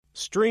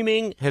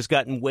Streaming has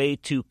gotten way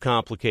too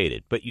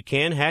complicated, but you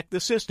can hack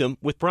the system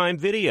with Prime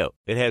Video.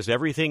 It has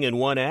everything in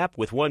one app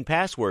with one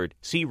password.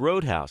 See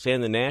Roadhouse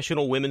and the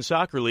National Women's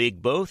Soccer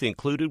League both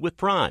included with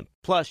Prime.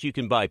 Plus, you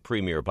can buy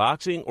Premier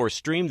Boxing or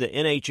stream the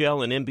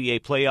NHL and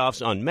NBA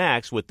playoffs on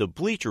Max with the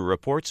Bleacher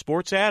Report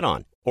Sports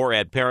add-on. Or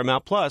add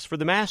Paramount Plus for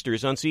the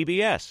Masters on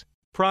CBS.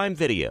 Prime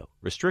Video.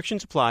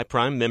 Restrictions apply.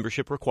 Prime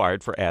membership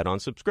required for add-on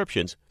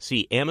subscriptions.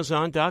 See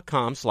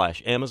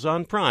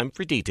Amazon.com/Amazon Prime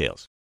for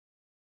details.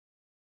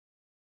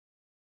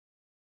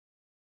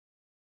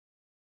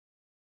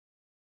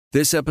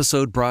 This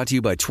episode brought to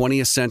you by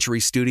 20th Century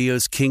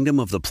Studios' Kingdom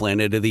of the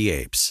Planet of the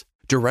Apes.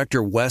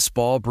 Director Wes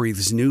Ball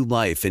breathes new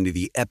life into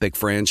the epic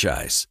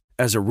franchise.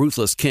 As a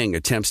ruthless king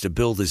attempts to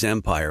build his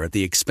empire at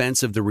the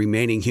expense of the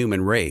remaining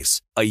human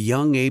race, a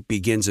young ape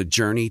begins a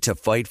journey to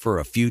fight for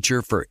a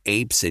future for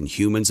apes and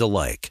humans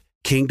alike.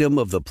 Kingdom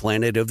of the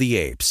Planet of the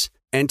Apes.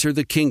 Enter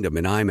the kingdom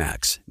in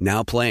IMAX,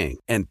 now playing,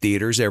 and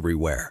theaters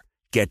everywhere.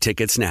 Get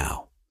tickets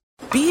now.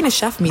 Being a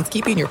chef means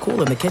keeping your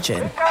cool in the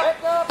kitchen.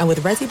 And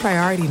with Resi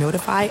Priority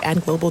Notify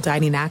and Global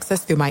Dining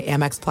Access through my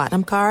Amex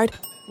Platinum card,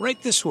 right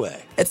this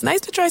way. It's nice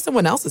to try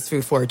someone else's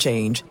food for a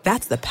change.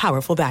 That's the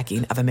powerful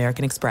backing of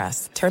American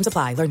Express. Terms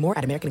apply. Learn more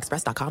at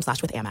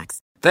americanexpress.com/withAmex.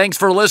 Thanks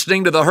for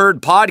listening to the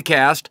Herd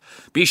Podcast.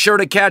 Be sure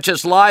to catch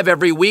us live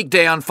every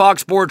weekday on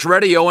Fox Sports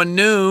Radio at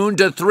noon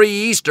to 3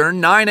 Eastern,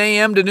 9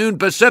 a.m. to noon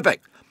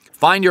Pacific.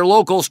 Find your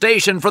local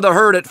station for the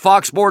Herd at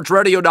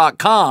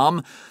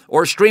foxsportsradio.com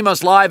or stream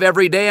us live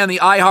every day on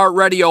the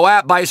iHeartRadio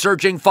app by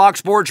searching Fox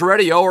Sports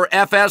Radio or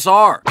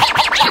FSR. Now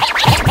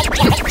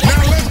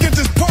let's get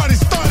this party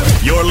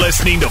started. You're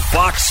listening to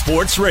Fox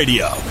Sports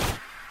Radio.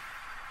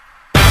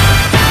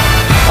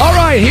 All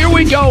right, here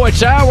we go.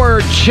 It's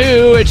hour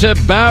 2. It's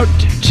about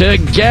to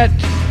get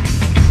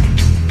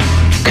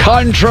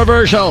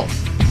controversial.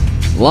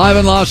 Live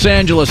in Los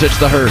Angeles, it's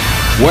the Herd.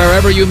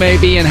 Wherever you may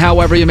be and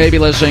however you may be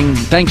listening,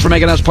 thanks for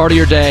making us part of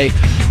your day.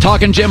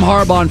 Talking Jim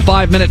Harbaugh in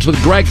 5 minutes with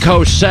Greg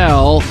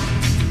Cosell.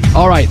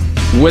 All right,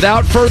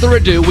 without further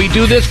ado, we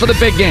do this for the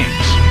big games.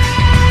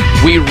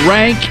 We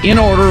rank in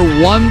order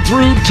 1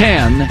 through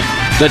 10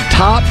 the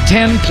top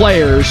 10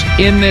 players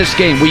in this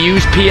game. We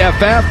use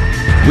PFF.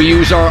 We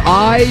use our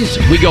eyes.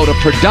 We go to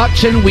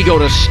production. We go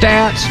to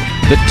stats.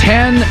 The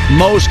 10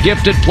 most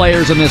gifted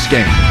players in this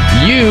game.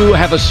 You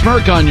have a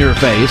smirk on your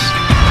face.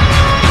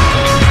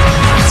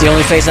 It's the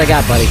only face I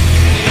got, buddy.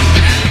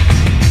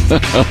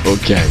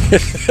 Okay.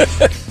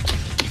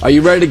 Are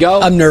you ready to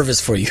go? I'm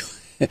nervous for you.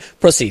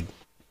 Proceed.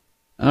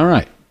 All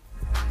right.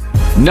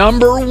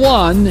 Number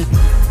 1,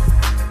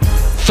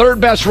 third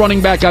best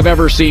running back I've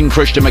ever seen,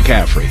 Christian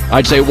McCaffrey.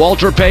 I'd say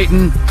Walter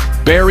Payton,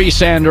 Barry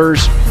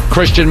Sanders,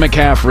 Christian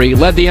McCaffrey.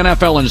 Led the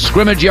NFL in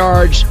scrimmage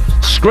yards,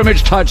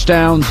 scrimmage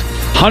touchdowns,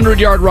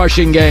 100-yard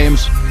rushing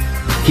games.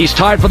 He's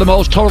tied for the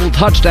most total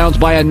touchdowns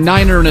by a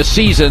Niner in a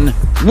season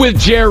with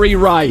Jerry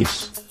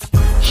Rice.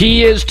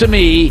 He is, to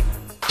me,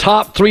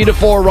 top 3 to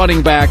 4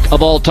 running back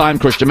of all time,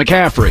 Christian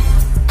McCaffrey.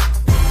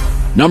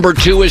 Number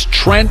 2 is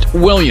Trent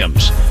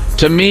Williams.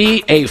 To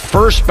me, a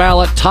first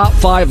ballot top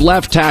 5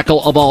 left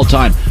tackle of all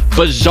time.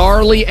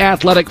 Bizarrely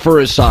athletic for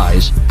his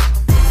size.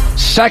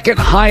 Second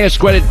highest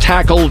graded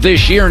tackle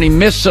this year, and he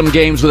missed some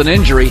games with an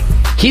injury.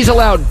 He's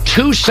allowed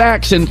 2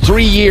 sacks in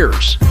 3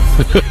 years.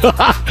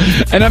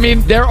 And I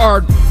mean,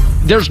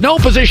 there's no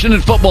position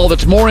in football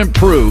that's more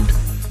improved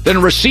than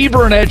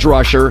receiver and edge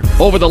rusher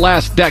over the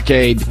last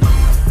decade.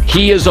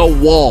 He is a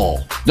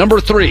wall. Number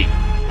 3,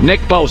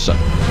 Nick Bosa.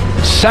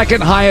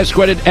 Second highest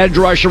graded edge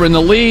rusher in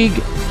the league.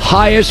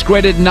 Highest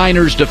graded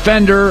Niners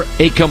defender.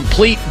 A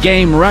complete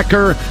game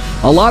wrecker.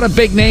 A lot of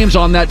big names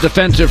on that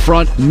defensive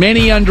front.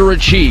 Many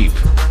underachieve.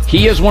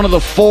 He is one of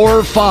the 4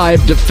 or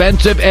 5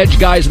 defensive edge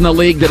guys in the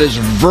league that is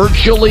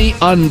virtually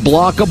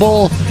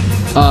unblockable.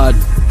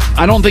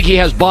 I don't think he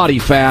has body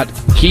fat.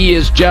 He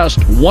is just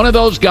one of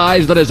those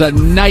guys that is a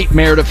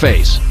nightmare to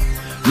face.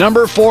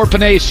 Number 4,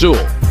 Penei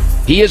Sewell.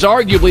 He is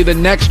arguably the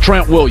next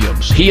Trent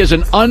Williams. He is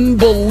an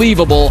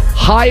unbelievable,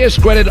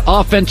 highest-graded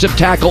offensive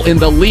tackle in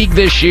the league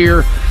this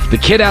year. The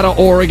kid out of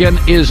Oregon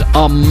is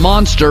a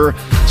monster.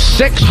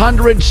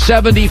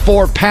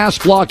 674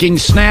 pass-blocking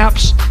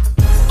snaps,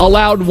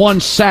 allowed 1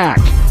 sack,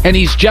 and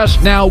he's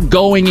just now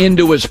going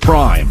into his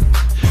prime.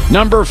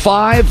 Number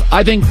 5,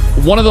 I think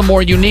one of the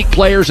more unique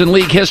players in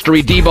league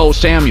history, Deebo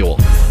Samuel.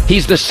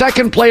 He's the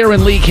second player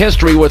in league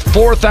history with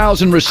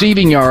 4,000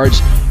 receiving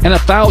yards and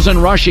 1,000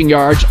 rushing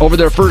yards over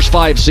their first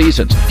 5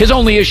 seasons. His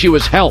only issue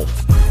is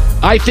health.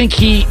 I think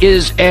he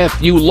is, if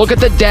you look at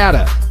the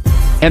data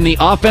and the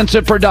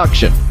offensive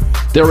production,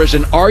 there is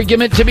an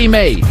argument to be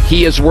made.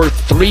 He is worth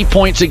 3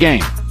 points a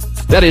game.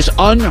 That is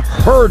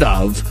unheard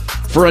of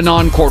for a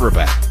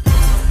non-quarterback.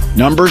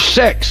 Number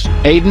 6,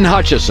 Aiden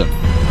Hutchinson.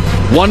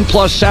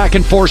 1+ sack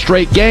in 4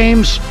 straight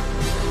games.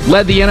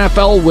 Led the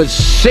NFL with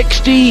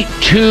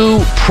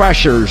 62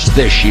 pressures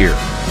this year.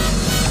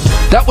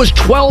 That was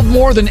 12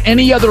 more than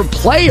any other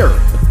player.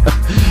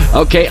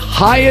 Okay,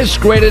 highest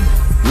graded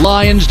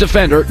Lions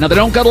defender. Now, they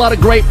don't got a lot of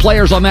great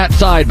players on that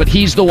side, but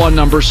he's the one,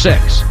 number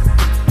 6.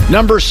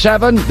 Number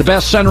 7, the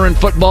best center in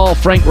football,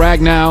 Frank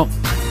Ragnow.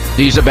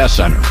 He's the best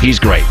center. He's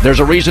great.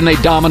 There's a reason they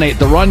dominate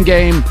the run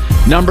game.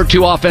 Number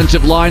 2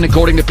 offensive line,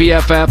 according to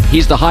PFF.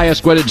 He's the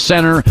highest graded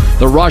center,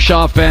 the rush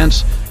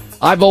offense.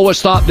 I've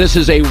always thought this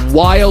is a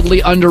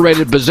wildly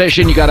underrated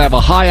position. You got to have a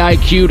high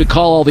IQ to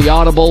call all the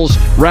audibles.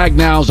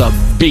 Ragnow's a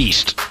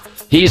beast.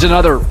 He's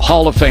another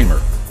Hall of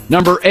Famer.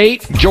 Number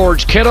 8,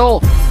 George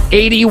Kittle,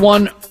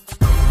 81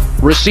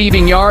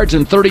 receiving yards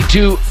and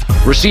 32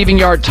 receiving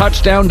yard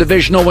touchdown,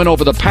 divisional win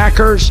over the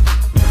Packers.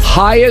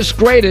 Highest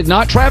graded,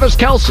 not Travis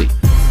Kelce,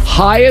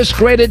 highest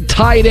graded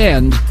tight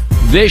end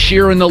this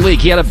year in the league.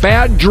 He had a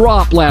bad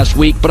drop last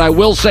week, but I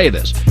will say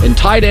this. And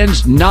tight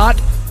ends not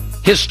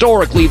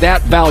historically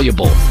that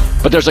valuable.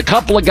 But there's a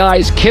couple of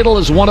guys. Kittle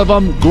is one of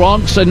them.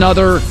 Gronk's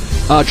another.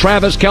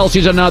 Travis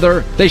Kelce's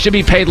another. They should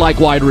be paid like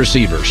wide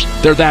receivers.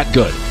 They're that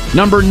good.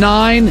 Number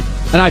 9,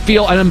 and I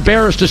feel I'm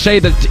embarrassed to say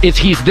that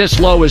he's this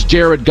low, is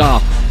Jared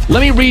Goff.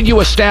 Let me read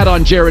you a stat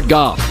on Jared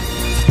Goff.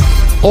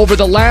 Over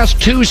the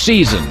last 2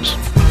 seasons,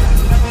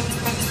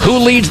 who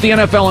leads the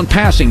NFL in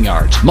passing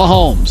yards?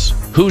 Mahomes.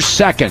 Who's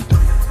second?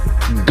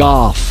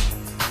 Goff.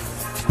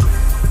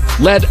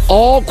 Led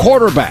all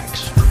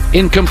quarterbacks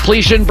in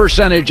completion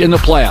percentage in the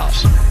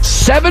playoffs.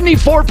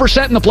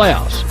 74% in the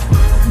playoffs.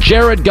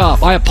 Jared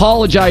Goff. I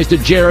apologize to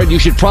Jared. You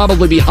should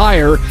probably be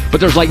higher, but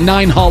there's like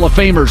 9 Hall of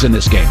Famers in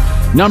this game.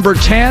 Number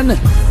 10,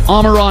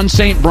 Amon-Ra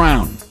St.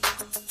 Brown.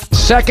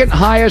 Second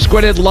highest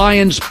graded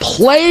Lions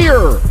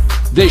player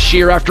this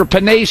year after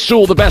Penei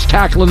Sewell, the best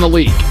tackle in the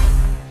league.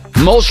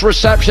 Most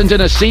receptions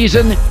in a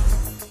season,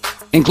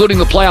 including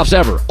the playoffs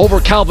ever, over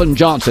Calvin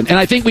Johnson. And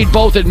I think we'd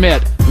both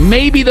admit,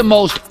 maybe the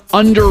most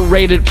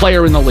underrated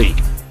player in the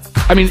league.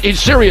 I mean,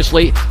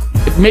 seriously,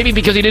 maybe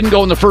because he didn't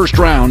go in the first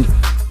round.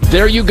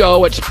 There you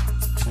go. It's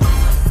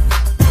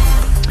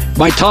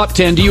my top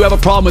 10. Do you have a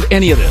problem with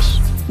any of this?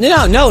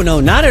 No,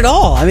 not at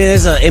all. I mean,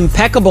 there's an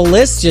impeccable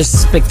list,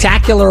 just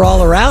spectacular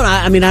all around.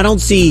 I mean, I don't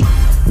see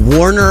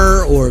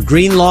Warner or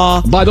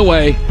Greenlaw. By the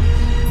way,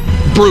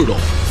 brutal.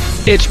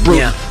 It's brutal.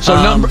 Yeah. So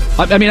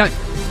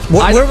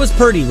where was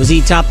Purdy? Was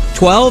he top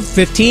 12,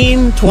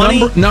 15,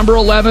 20? Number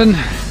 11.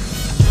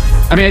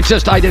 I mean,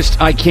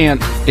 I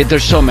can't.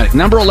 There's so many.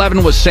 Number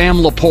 11 was Sam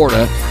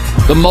Laporta,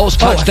 the most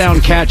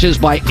touchdown catches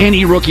by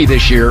any rookie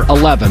this year,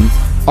 11.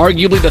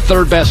 Arguably the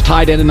 3rd best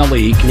tight end in the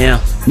league.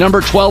 Yeah. Number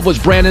 12 was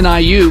Brandon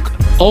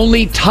Ayuk.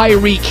 Only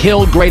Tyreek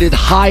Hill graded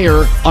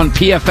higher on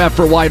PFF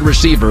for wide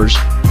receivers.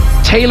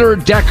 Taylor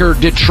Decker,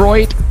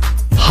 Detroit,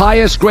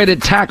 highest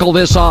graded tackle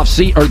this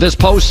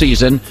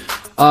postseason.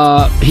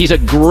 He's a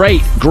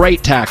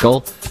great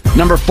tackle.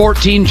 Number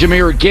 14,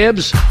 Jahmyr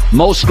Gibbs.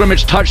 Most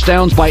scrimmage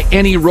touchdowns by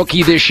any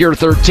rookie this year,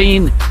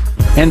 13.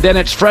 And then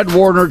it's Fred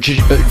Warner,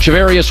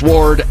 Javarius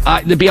Ward.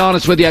 To be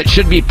honest with you, it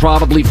should be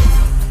probably...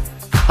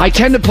 I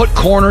tend to put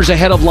corners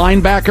ahead of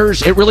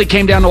linebackers. It really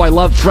came down to I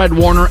love Fred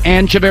Warner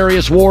and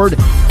Javarius Ward,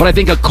 but I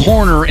think a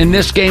corner in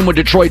this game with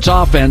Detroit's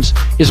offense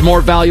is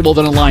more valuable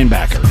than a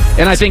linebacker.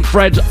 And I think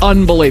Fred's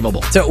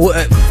unbelievable. So,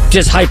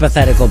 just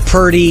hypothetical,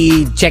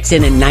 Purdy checks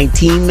in at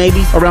 19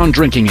 maybe? Around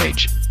drinking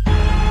age.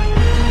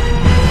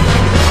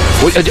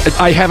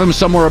 I have him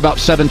somewhere about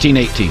 17,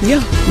 18.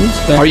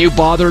 Yeah. Are you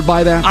bothered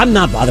by that? I'm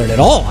not bothered at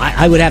all.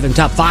 I would have him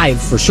top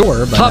 5 for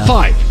sure. But, top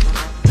 5.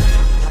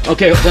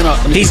 Okay,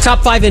 then he's top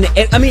 5 in.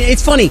 I mean,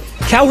 it's funny.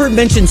 Cowherd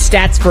mentioned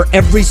stats for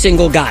every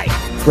single guy,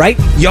 right?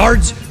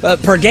 Yards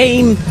per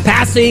game,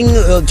 passing,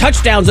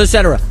 touchdowns,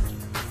 etc.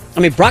 I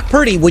mean, Brock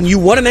Purdy, when you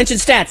want to mention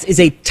stats, is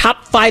a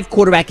top 5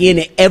 quarterback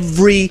in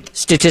every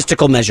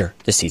statistical measure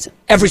this season.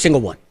 Every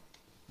single one.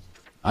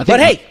 But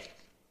hey,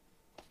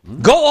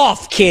 go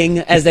off, King,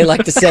 as they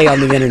like to say on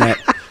the internet.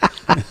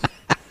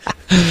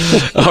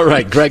 All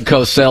right, Greg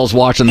Cosell's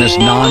watching this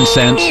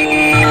nonsense.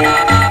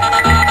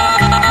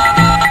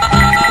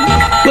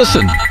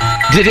 Listen,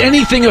 did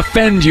anything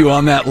offend you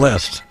on that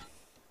list?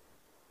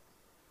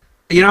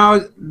 You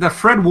know, the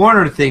Fred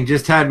Warner thing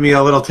just had me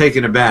a little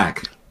taken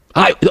aback.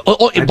 By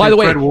the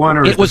way, Fred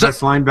Warner is the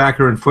best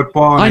linebacker in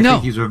football, and I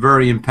think he's a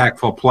very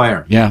impactful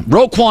player. Yeah,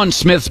 Roquan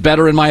Smith's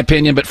better in my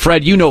opinion, but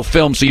Fred, you know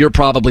film, so you're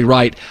probably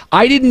right.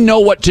 I didn't know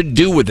what to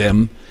do with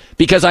him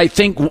because I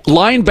think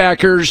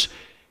linebackers,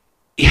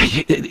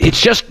 it's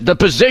just the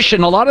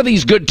position. A lot of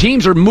these good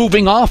teams are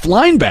moving off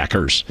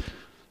linebackers.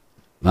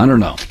 I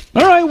don't know.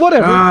 All right,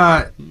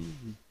 whatever.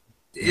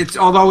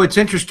 Although it's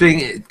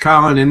interesting,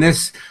 Colin, in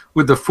this,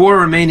 with the 4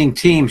 remaining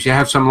teams, you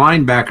have some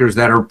linebackers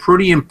that are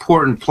pretty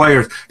important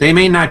players. They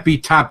may not be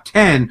top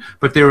 10,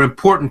 but they're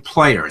important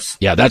players.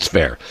 Yeah, that's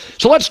fair.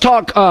 So let's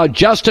talk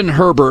Justin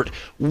Herbert.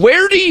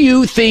 Where do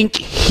you think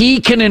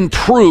he can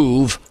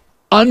improve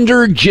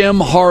under Jim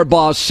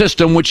Harbaugh's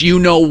system, which you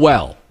know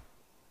well?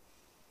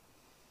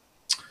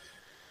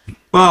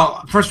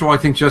 Well, first of all, I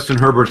think Justin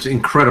Herbert's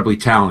incredibly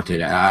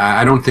talented.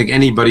 I don't think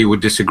anybody would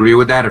disagree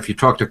with that. If you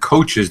talk to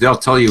coaches, they'll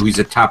tell you he's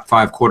a top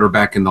 5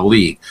 quarterback in the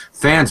league.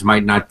 Fans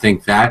might not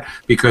think that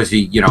because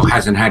he,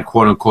 hasn't had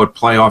quote unquote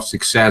playoff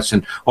success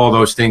and all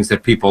those things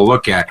that people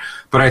look at.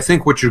 But I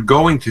think what you're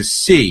going to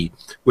see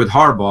with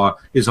Harbaugh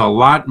is a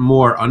lot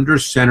more under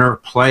center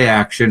play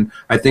action.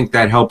 I think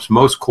that helps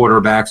most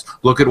quarterbacks.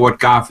 Look at what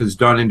Goff has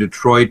done in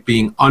Detroit,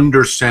 being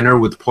under center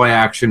with play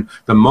action,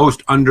 the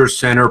most under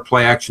center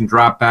play action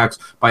dropbacks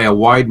by a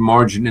wide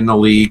margin in the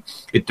league.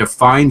 It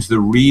defines the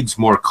reads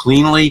more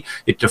cleanly.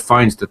 It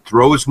defines the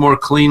throws more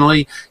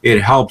cleanly.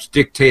 It helps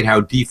dictate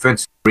how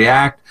defense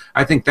react.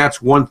 I think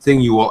that's one thing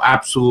you will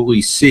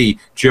absolutely see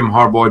Jim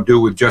Harbaugh do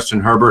with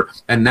Justin Herbert,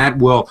 and that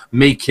will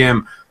make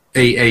him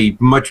a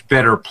much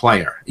better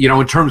player,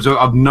 in terms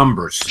of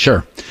numbers.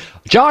 Sure.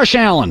 Josh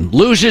Allen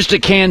loses to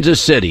Kansas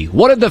City.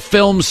 What did the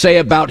film say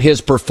about his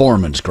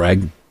performance,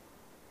 Greg?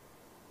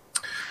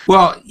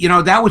 Well,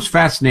 that was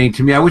fascinating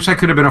to me. I wish I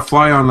could have been a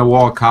fly on the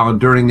wall, Colin,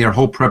 during their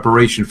whole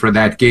preparation for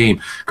that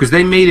game, because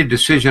they made a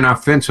decision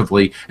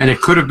offensively, and it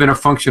could have been a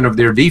function of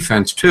their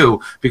defense, too,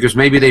 because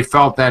maybe they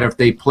felt that if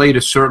they played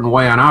a certain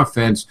way on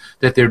offense,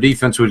 that their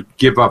defense would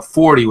give up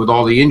 40 with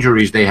all the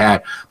injuries they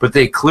had. But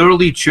they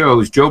clearly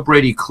chose, Joe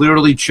Brady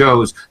clearly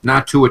chose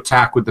not to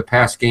attack with the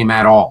pass game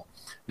at all.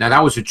 Now,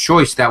 that was a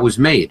choice that was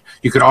made.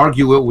 You could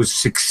argue it was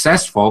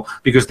successful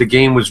because the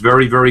game was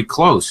very, very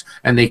close,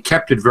 and they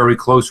kept it very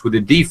close with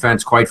a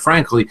defense, quite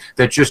frankly,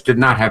 that just did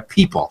not have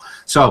people.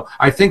 So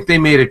I think they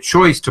made a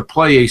choice to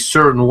play a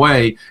certain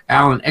way.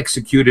 Allen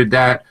executed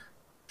that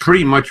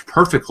pretty much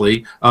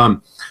perfectly. I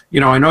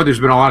know there's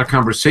been a lot of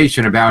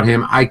conversation about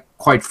him. I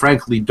quite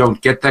frankly don't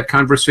get that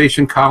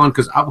conversation, Colin,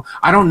 because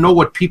I don't know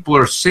what people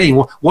are saying.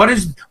 What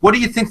do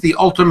you think the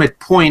ultimate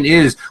point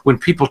is when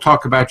people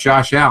talk about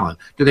Josh Allen?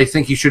 Do they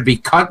think he should be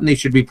cut and they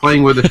should be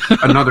playing with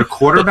another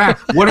quarterback?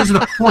 What is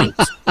the point?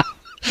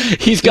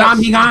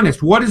 I'm being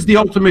honest. What is the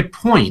ultimate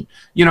point?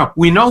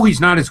 We know he's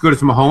not as good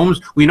as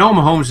Mahomes. We know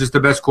Mahomes is the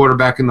best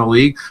quarterback in the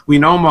league. We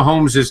know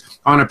Mahomes is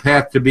on a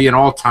path to be an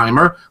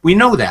all-timer. We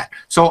know that.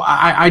 So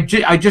I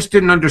just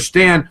didn't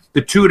understand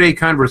the 2-day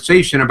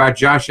conversation about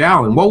Josh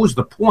Allen. What was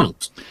the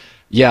point?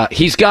 Yeah,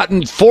 he's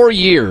gotten 4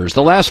 years.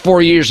 The last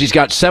 4 years, he's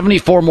got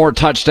 74 more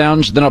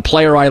touchdowns than a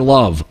player I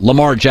love,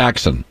 Lamar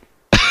Jackson.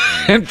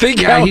 And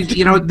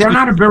they're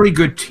not a very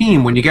good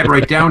team when you get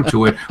right down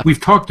to it.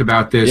 We've talked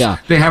about this. Yeah.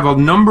 They have a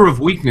number of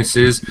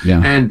weaknesses,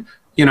 and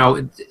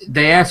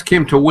they ask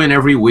him to win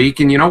every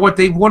week, and you know what?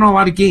 They've won a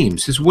lot of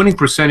games. His winning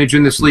percentage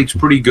in this league's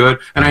pretty good,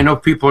 and I know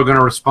people are going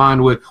to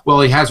respond with,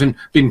 well, he hasn't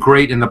been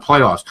great in the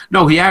playoffs.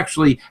 No, he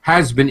actually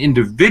has been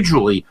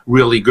individually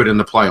really good in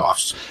the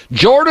playoffs.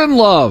 Jordan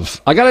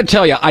Love, I got to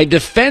tell you, I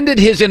defended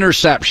his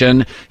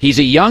interception. He's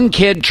a young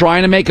kid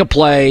trying to make a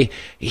play.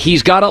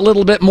 He's got a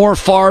little bit more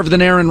Favre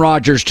than Aaron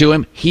Rodgers to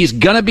him. He's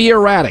going to be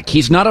erratic.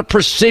 He's not a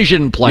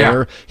precision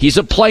player. Yeah. He's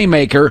a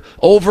playmaker.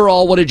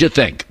 Overall, what did you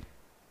think?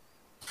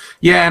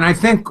 Yeah, and I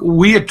think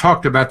we had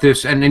talked about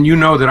this, and you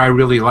know that I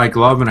really like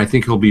Love, and I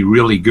think he'll be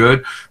really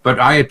good. But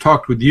I had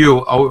talked with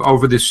you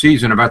over this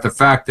season about the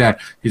fact that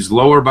his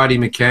lower body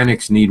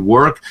mechanics need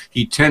work.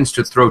 He tends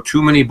to throw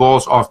too many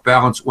balls off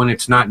balance when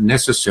it's not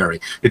necessary.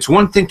 It's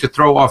one thing to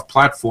throw off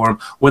platform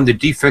when the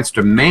defense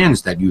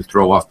demands that you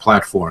throw off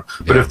platform.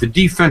 But if the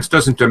defense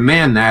doesn't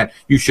demand that,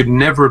 you should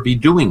never be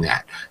doing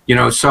that.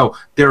 So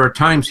there are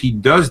times he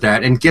does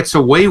that and gets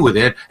away with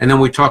it, and then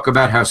we talk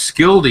about how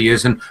skilled he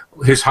is and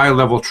his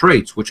high-level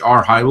traits, which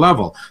are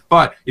high-level.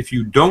 But if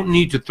you don't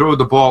need to throw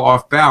the ball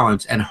off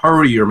balance and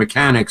hurry your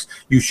mechanics,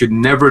 you should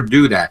never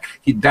do that.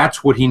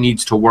 That's what he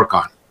needs to work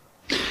on.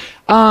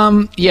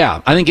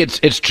 Yeah, I think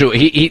it's true.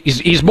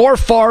 He's more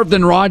Favre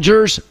than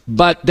Rodgers,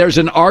 but there's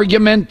an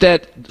argument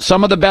that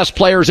some of the best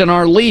players in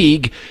our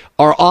league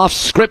are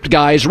off-script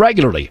guys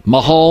regularly.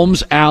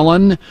 Mahomes,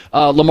 Allen,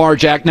 Lamar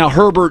Jackson. Now,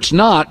 Herbert's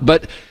not,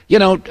 but,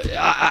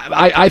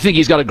 I think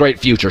he's got a great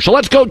future. So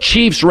let's go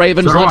Chiefs,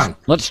 Ravens.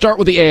 Let's start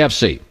with the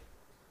AFC.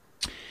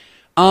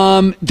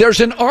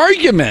 There's an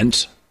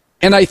argument,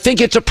 and I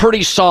think it's a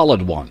pretty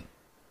solid one,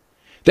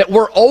 that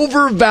we're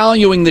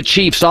overvaluing the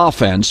Chiefs'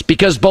 offense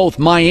because both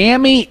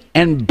Miami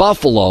and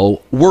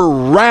Buffalo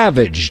were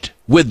ravaged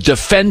with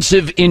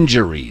defensive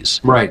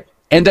injuries. Right.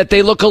 And that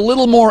they look a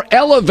little more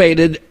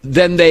elevated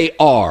than they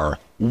are.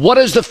 What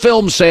does the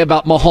film say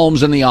about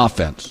Mahomes and the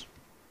offense?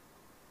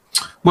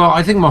 Well,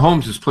 I think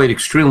Mahomes has played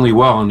extremely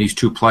well in these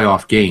 2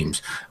 playoff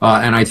games.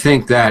 And I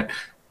think that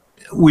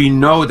we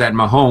know that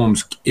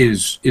Mahomes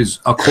is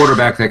a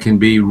quarterback that can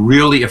be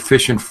really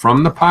efficient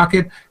from the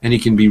pocket, and he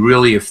can be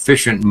really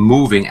efficient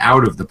moving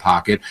out of the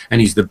pocket, and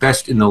he's the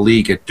best in the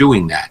league at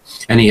doing that.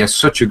 And he has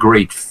such a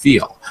great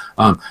feel.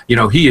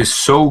 He is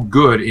so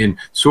good in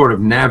sort of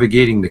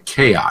navigating the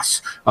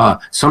chaos.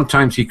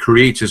 Sometimes he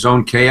creates his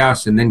own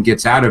chaos and then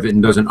gets out of it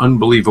and does an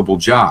unbelievable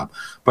job.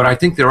 But I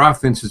think their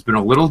offense has been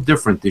a little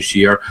different this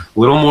year, a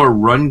little more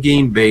run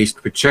game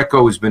based.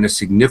 Pacheco has been a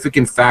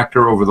significant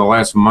factor over the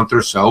last month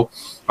or so.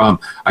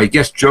 I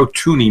guess Joe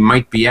Thuney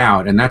might be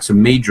out, and that's a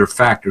major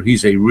factor.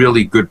 He's a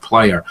really good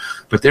player.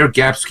 But their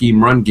gap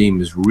scheme run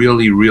game is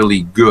really,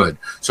 really good.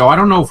 So I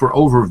don't know if we're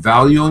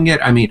overvaluing it.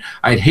 I mean,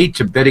 I'd hate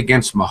to bet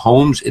against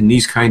Mahomes in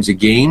these kinds of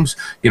games.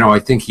 I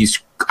think he's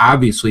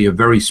obviously a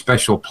very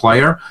special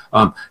player.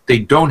 They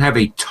don't have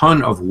a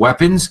ton of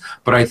weapons,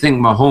 but I think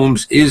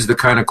Mahomes is the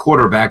kind of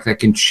quarterback that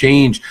can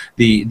change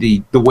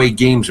the way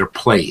games are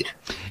played.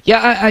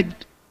 Yeah,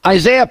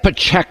 Isaiah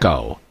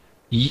Pacheco,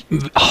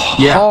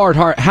 hard.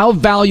 How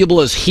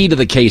valuable is he to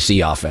the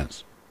KC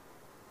offense?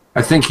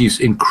 I think he's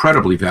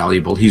incredibly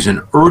valuable. He's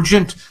an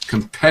urgent,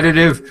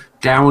 competitive,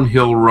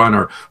 downhill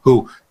runner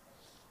who,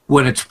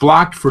 when it's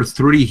blocked for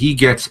 3, he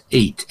gets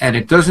 8. And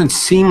it doesn't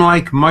seem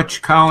like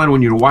much, Colin,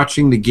 when you're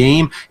watching the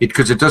game,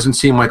 because it doesn't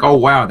seem like, oh,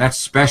 wow, that's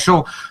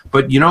special.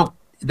 But,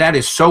 that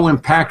is so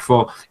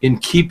impactful in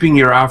keeping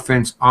your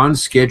offense on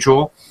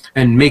schedule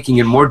and making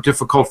it more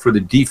difficult for the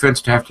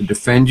defense to have to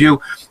defend you.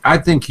 I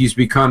think he's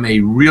become a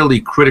really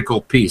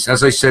critical piece.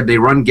 As I said, they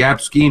run gap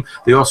scheme.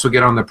 They also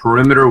get on the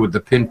perimeter with the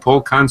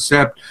pin-pull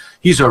concept.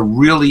 He's a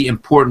really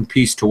important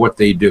piece to what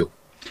they do.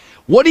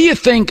 What do you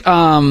think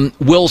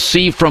we'll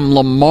see from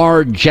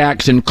Lamar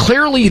Jackson?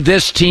 Clearly,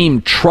 this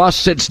team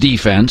trusts its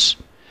defense.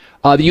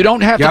 You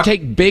don't have to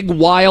take big,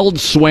 wild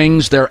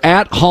swings. They're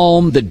at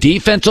home. The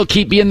defense will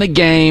keep you in the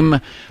game.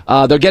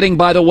 They're getting,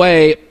 by the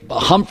way,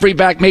 Humphrey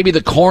back, maybe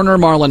the corner.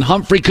 Marlon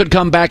Humphrey could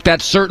come back.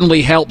 That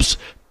certainly helps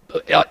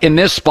in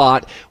this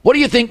spot. What do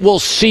you think we'll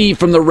see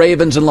from the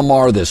Ravens and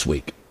Lamar this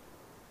week?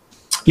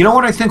 You know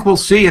what I think we'll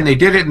see, and they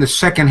did it in the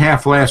second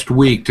half last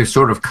week to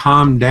sort of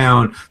calm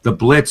down the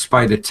blitz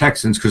by the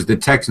Texans, because the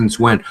Texans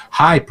went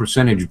high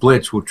percentage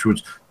blitz, which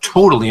was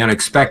totally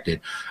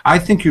unexpected. I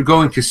think you're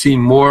going to see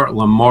more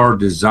Lamar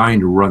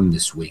designed run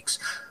this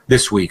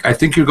week. I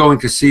think you're going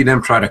to see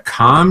them try to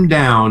calm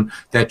down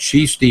that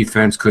Chiefs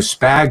defense, because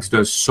Spags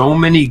does so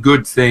many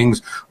good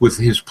things with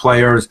his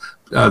players,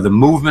 the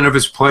movement of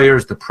his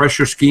players, the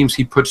pressure schemes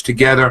he puts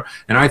together.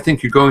 And I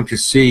think you're going to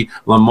see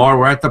Lamar.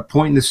 We're at the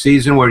point in the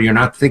season where you're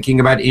not thinking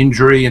about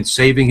injury and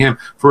saving him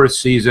for a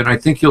season. I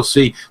think you'll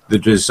see the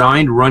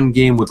designed run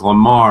game with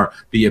Lamar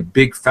be a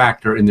big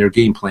factor in their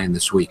game plan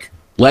this week.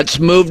 Let's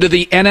move to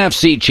the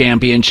NFC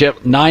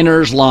Championship,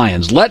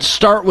 Niners-Lions. Let's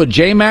start with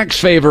J-Mac's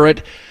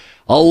favorite.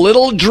 A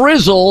little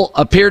drizzle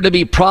appeared to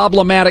be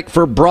problematic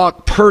for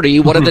Brock Purdy.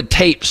 What did the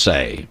tape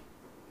say?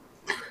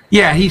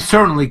 Yeah, he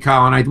certainly,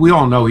 Colin, we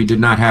all know he did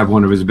not have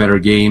one of his better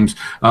games.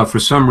 For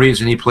some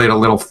reason, he played a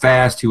little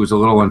fast. He was a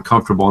little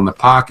uncomfortable in the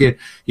pocket.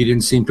 He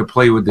didn't seem to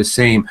play with the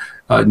same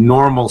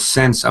normal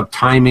sense of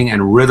timing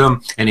and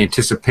rhythm and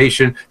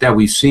anticipation that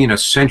we've seen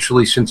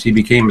essentially since he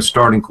became a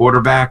starting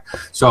quarterback.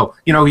 So,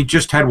 he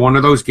just had one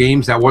of those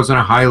games that wasn't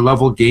a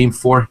high-level game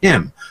for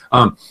him.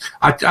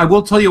 I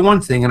will tell you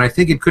one thing, and I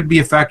think it could be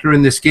a factor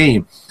in this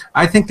game.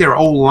 I think their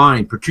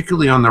O-line,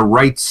 particularly on the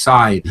right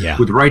side,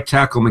 with right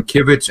tackle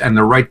McKivitz and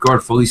the right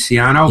guard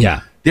Feliciano,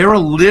 they're a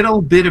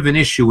little bit of an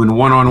issue in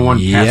one-on-one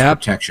pass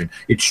protection.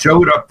 It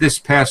showed up this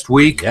past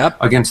week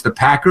against the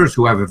Packers,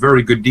 who have a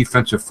very good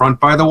defensive front,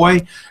 by the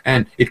way,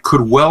 and it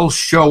could well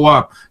show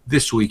up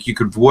this week. You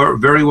could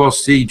very well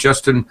see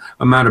Justin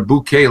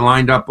Madubuike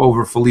lined up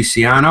over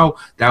Feliciano.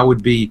 That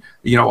would be,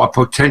 a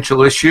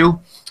potential issue.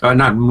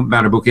 Not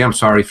Madubuike, I'm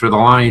sorry. For the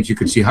Lions, you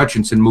could see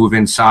Hutchinson move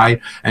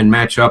inside and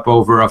match up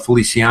over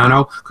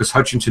Feliciano, because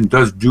Hutchinson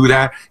does do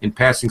that in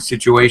passing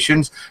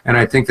situations, and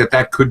I think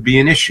that could be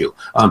an issue.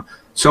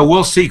 So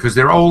we'll see, because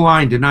their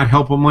O-line did not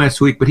help him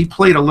last week, but he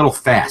played a little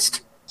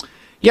fast.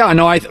 Yeah,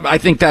 no, I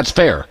think that's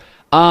fair.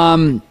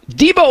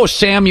 Deebo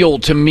Samuel,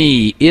 to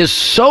me, is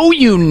so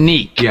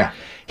unique. Yeah.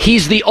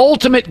 He's the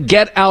ultimate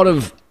get out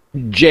of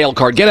jail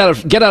card, get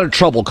out of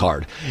trouble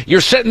card.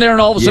 You're sitting there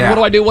and all of a sudden, what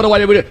do I do? What do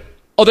I do?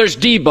 Oh, there's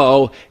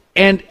Deebo,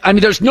 and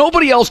there's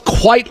nobody else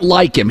quite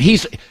like him.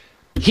 He's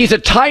a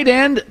tight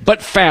end,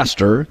 but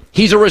faster.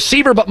 He's a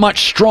receiver, but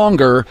much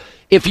stronger.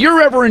 If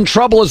you're ever in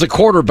trouble as a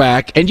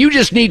quarterback and you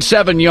just need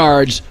 7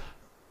 yards,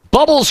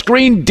 bubble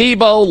screen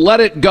Deebo,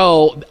 let it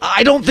go.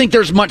 I don't think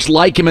there's much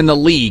like him in the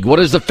league. What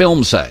does the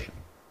film say?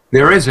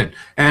 There isn't.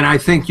 And I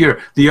think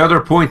the other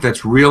point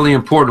that's really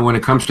important when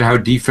it comes to how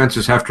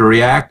defenses have to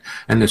react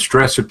and the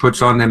stress it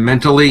puts on them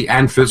mentally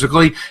and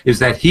physically is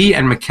that he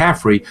and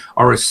McCaffrey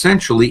are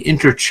essentially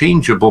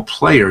interchangeable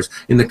players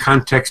in the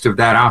context of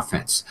that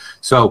offense.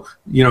 So,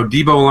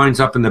 Deebo lines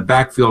up in the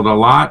backfield a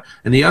lot.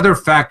 And the other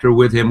factor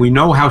with him, we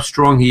know how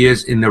strong he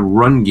is in the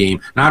run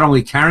game, not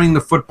only carrying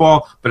the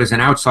football, but as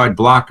an outside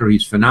blocker,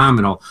 he's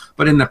phenomenal.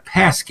 But in the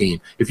pass game,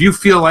 if you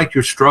feel like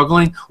you're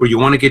struggling or you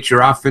want to get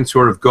your offense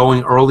sort of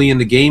going early in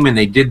the game, and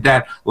they did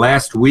that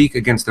last week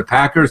against the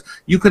Packers,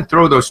 you can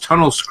throw those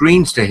tunnel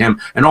screens to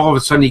him, and all of a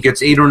sudden he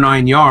gets 8 or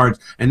 9 yards,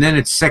 and then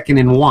it's 2nd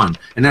and 1.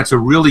 And that's a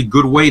really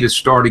good way to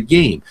start a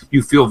game.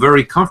 You feel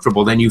very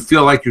comfortable. Then you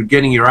feel like you're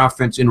getting your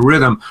offense in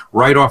rhythm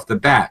right off the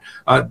bat.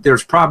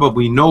 There's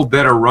probably no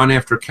better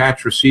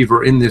run-after-catch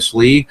receiver in this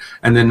league,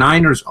 and the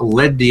Niners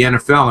led the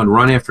NFL in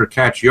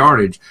run-after-catch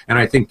yardage, and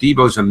I think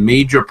Deebo's a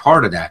major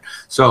part of that.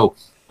 So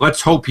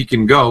let's hope he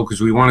can go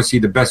because we want to see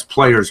the best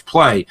players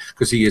play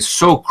because he is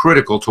so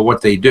critical to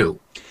what they do.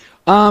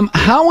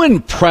 How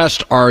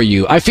impressed are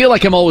you? I feel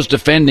like I'm always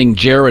defending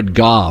Jared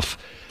Goff,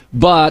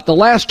 but the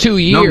last 2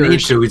 years... No need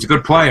to. He's a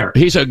good player.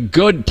 He's a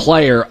good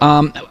player.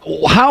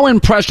 How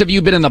impressed have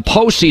you been in the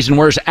postseason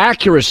where his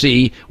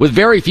accuracy, with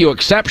very few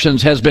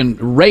exceptions, has been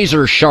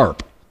razor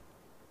sharp?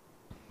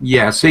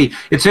 Yeah, see,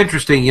 it's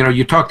interesting.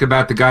 You talked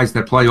about the guys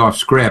that play off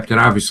script, and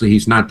obviously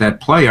he's not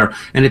that player.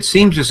 And it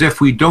seems as if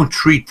we don't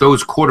treat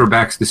those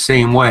quarterbacks the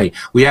same way.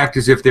 We act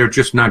as if they're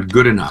just not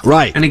good enough.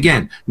 Right. And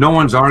again, no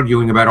one's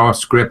arguing about off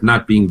script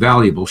not being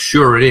valuable.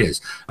 Sure it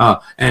is.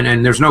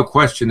 And there's no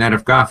question that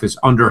if Goff is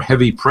under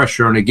heavy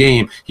pressure in a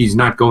game, he's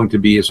not going to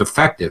be as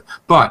effective.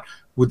 But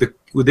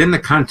within the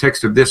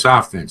context of this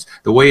offense,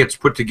 the way it's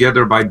put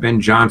together by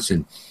Ben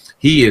Johnson,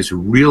 he is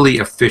really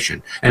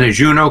efficient. And as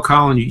you know,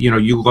 Colin,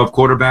 you love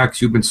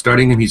quarterbacks. You've been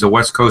studying him. He's a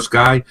West Coast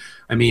guy.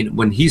 I mean,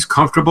 when he's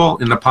comfortable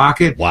in the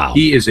pocket, wow,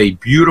 he is a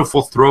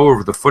beautiful thrower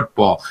of the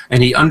football.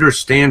 And he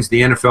understands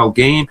the NFL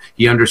game.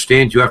 He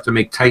understands you have to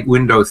make tight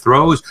window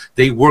throws.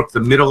 They work the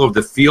middle of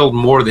the field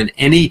more than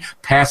any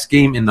pass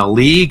game in the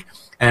league.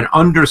 And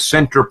under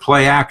center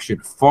play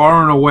action,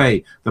 far and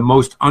away, the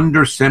most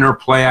under center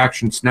play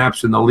action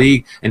snaps in the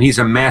league. And he's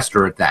a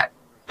master at that.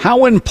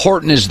 How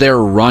important is their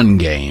run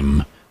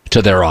game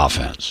to their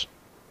offense?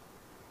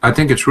 I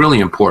think it's really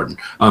important.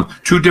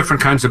 Two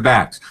different kinds of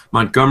backs.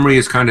 Montgomery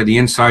is kind of the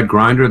inside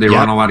grinder. They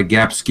run a lot of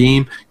gap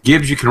scheme.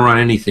 Gibbs you can run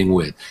anything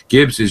with.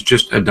 Gibbs is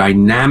just a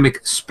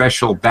dynamic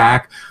special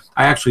back.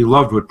 I actually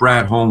loved what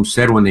Brad Holmes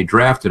said when they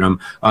drafted him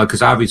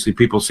because obviously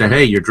people said,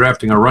 hey, you're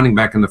drafting a running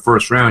back in the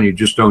first round. You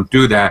just don't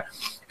do that.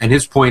 And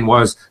his point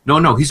was,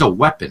 no, he's a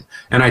weapon.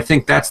 And I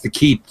think that's the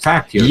key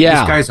fact here.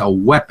 Yeah. This guy's a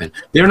weapon.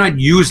 They're not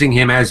using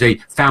him as a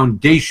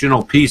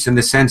foundational piece in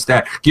the sense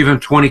that give him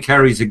 20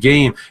 carries a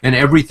game and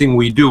everything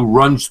we do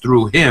runs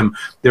through him.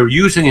 They're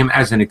using him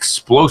as an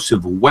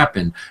explosive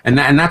weapon. And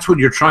that's what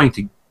you're trying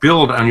to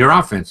build on your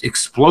offense,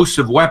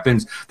 explosive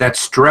weapons that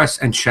stress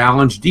and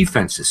challenge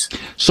defenses.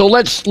 So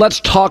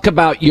let's talk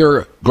about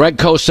your Greg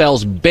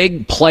Cosell's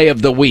big play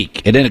of the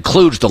week. It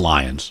includes the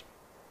Lions.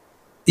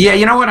 Yeah,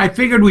 you know what? I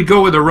figured we'd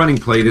go with a running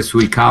play this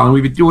week, Colin.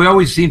 We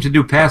always seem to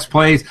do pass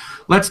plays.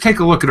 Let's take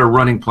a look at a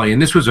running play.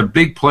 And this was a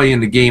big play in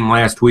the game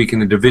last week in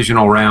the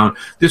divisional round.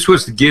 This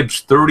was the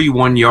Gibbs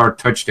 31-yard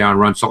touchdown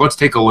run. So let's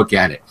take a look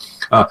at it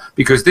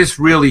because this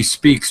really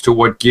speaks to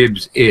what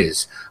Gibbs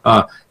is.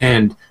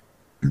 And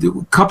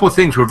a couple of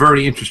things were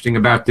very interesting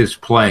about this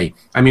play.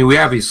 I mean, we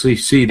obviously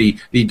see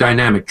the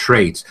dynamic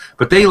traits,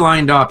 but they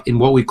lined up in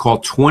what we call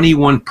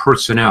 21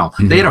 personnel.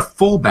 Mm-hmm. They had a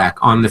fullback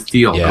on the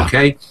field,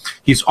 okay?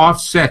 He's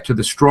offset to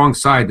the strong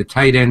side, the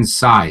tight end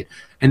side,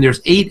 and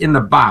there's 8 in the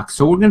box.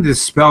 So we're going to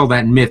dispel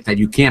that myth that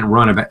you can't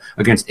run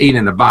against 8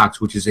 in the box,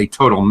 which is a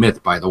total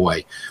myth, by the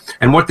way.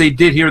 And what they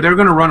did here, they're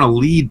going to run a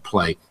lead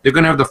play. They're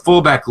going to have the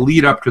fullback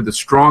lead up to the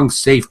strong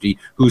safety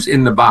who's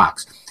in the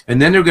box. And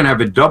then they're going to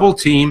have a double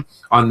team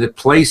on the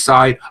play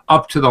side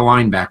up to the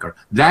linebacker.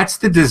 That's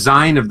the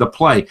design of the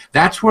play.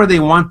 That's where they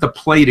want the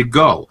play to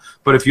go.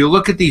 But if you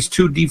look at these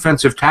two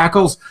defensive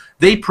tackles,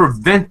 they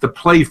prevent the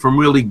play from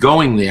really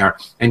going there.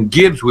 And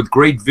Gibbs, with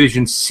great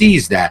vision,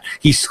 sees that.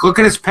 Look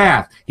at his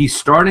path. He's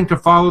starting to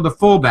follow the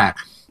fullback.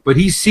 But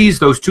he sees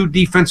those two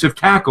defensive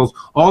tackles.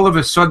 All of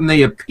a sudden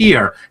they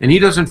appear, and he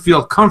doesn't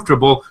feel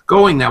comfortable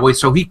going that way.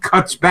 So he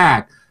cuts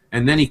back,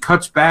 and then he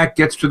cuts back,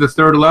 gets to the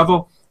third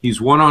level. He's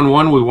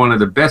one-on-one with one of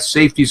the best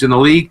safeties in the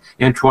league,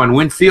 Antoine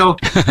Winfield,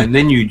 and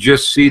then you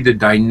just see the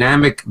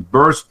dynamic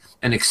burst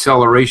and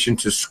acceleration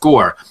to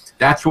score.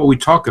 That's what we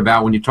talk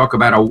about when you talk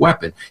about a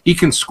weapon. He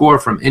can score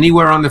from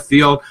anywhere on the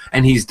field,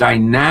 and he's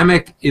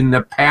dynamic in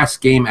the pass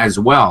game as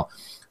well.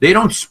 They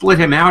don't split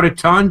him out a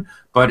ton,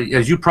 but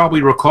as you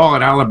probably recall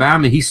at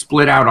Alabama, he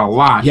split out a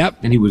lot,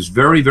 and he was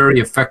very,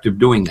 very effective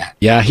doing that.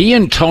 Yeah, he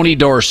and Tony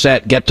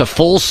Dorsett get to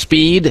full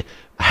speed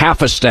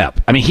half a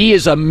step. I mean, he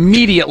is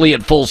immediately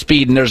at full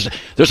speed, and there's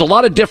a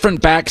lot of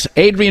different backs.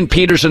 Adrian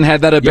Peterson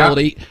had that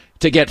ability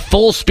to get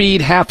full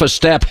speed half a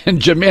step. And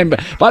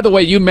Jermaine, by the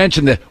way, you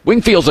mentioned that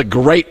Wingfield's a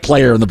great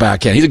player in the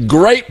back end. He's a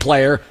great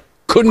player.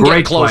 Couldn't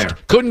get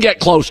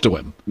close to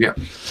him. Yeah.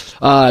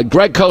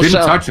 Greg Cosell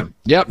didn't touch him.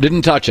 Yep,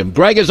 didn't touch him.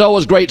 Greg, is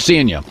always great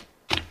seeing you.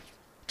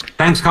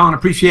 Thanks, Colin.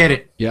 Appreciate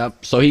it.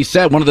 Yep. So he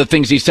said, one of the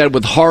things he said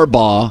with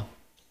Harbaugh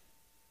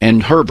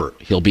and Herbert,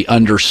 he'll be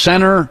under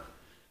center.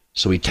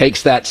 So he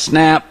takes that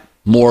snap,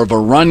 more of a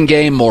run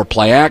game, more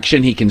play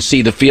action. He can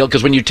see the field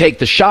because when you take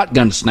the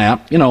shotgun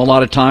snap, a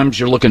lot of times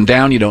you're looking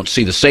down, you don't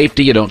see the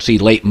safety, you don't see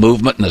late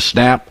movement in the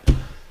snap.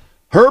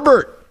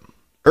 Herbert,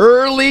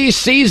 early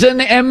season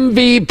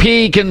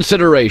MVP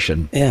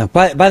consideration. Yeah,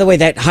 by the way,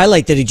 that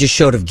highlight that he just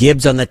showed of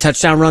Gibbs on that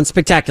touchdown run,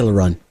 spectacular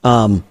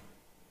run.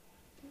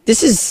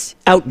 This is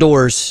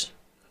outdoors.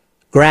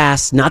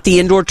 Grass, not the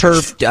indoor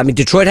turf. I mean,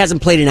 Detroit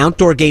hasn't played an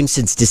outdoor game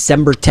since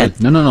December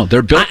 10th. No.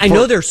 They're built. I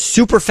know they're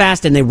super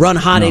fast and they run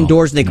hot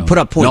indoors and they can put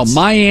up points.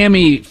 No,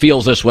 Miami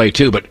feels this way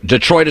too, but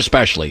Detroit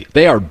especially.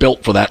 They are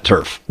built for that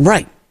turf.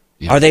 Right.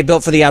 Are they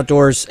built for the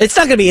outdoors? It's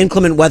not going to be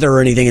inclement weather or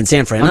anything in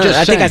San Fran.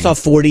 I think I saw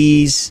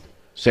 40s.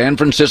 San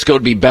Francisco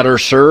would be better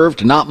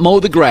served not mow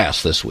the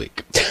grass this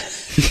week.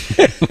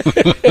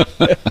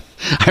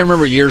 I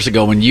remember years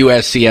ago when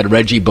USC had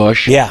Reggie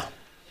Bush. Yeah.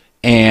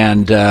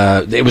 And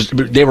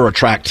they were a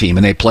track team,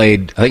 and they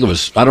played, I think it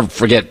was, I don't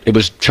forget, it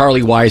was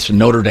Charlie Weiss and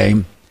Notre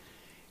Dame.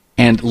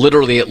 And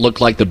literally it looked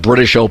like the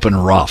British Open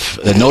rough.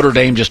 The Notre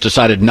Dame just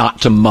decided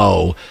not to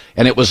mow.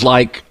 And it was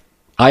like,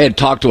 I had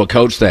talked to a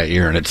coach that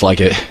year, and it's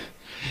like,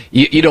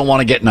 you don't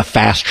want to get in a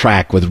fast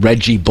track with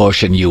Reggie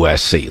Bush and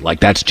USC. Like,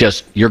 that's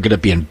just, you're going to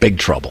be in big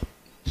trouble.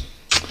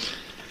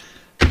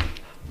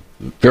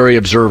 Very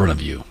observant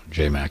of you,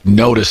 J-Mac,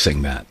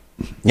 noticing that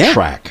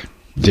track.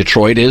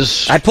 Detroit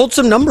is. I pulled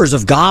some numbers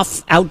of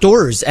Goff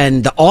outdoors,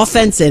 and the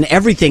offense and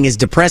everything is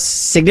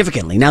depressed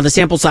significantly. Now, the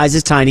sample size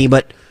is tiny,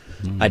 but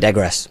I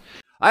digress.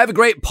 I have a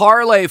great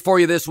parlay for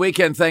you this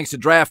weekend thanks to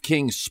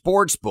DraftKings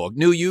Sportsbook.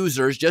 New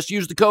users, just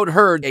use the code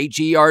HERD,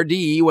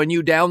 H-E-R-D, when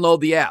you download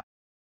the app.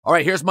 All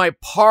right, here's my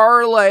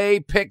parlay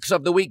picks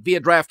of the week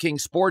via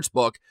DraftKings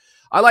Sportsbook.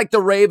 I like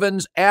the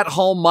Ravens at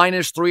home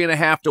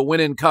 -3.5 to win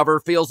and cover.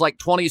 Feels like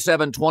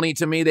 27-20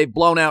 to me. They've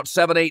blown out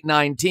 7, 8,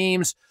 9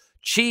 teams.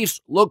 Chiefs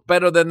look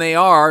better than they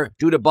are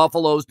due to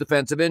Buffalo's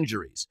defensive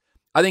injuries.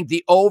 I think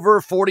the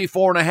over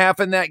 44.5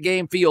 in that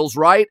game feels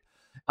right.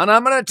 And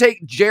I'm going to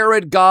take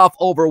Jared Goff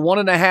over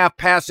 1.5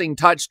 passing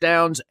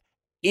touchdowns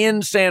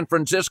in San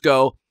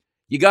Francisco.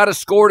 You got to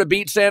score to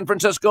beat San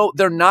Francisco.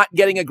 They're not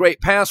getting a great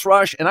pass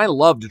rush, and I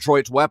love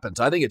Detroit's weapons.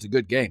 I think it's a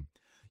good game.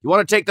 You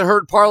want to take the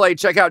Herd Parlay,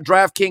 check out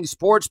DraftKings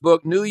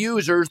Sportsbook. New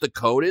users, the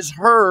code is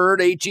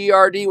HERD,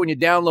 H-E-R-D, when you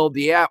download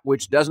the app,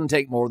 which doesn't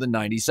take more than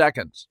 90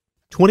 seconds.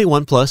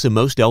 21 plus in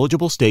most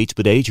eligible states,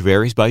 but age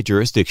varies by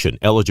jurisdiction.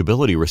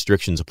 Eligibility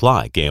restrictions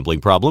apply.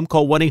 Gambling problem?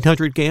 Call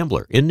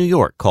 1-800-GAMBLER. In New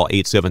York, call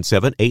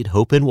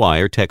 877-8-HOPE-NY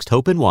or text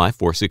HOPE-NY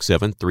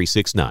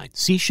 467-369.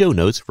 See show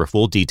notes for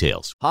full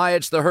details. Hi,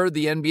 it's the Herd.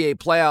 The NBA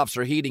playoffs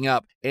are heating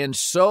up, and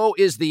so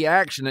is the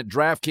action at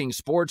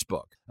DraftKings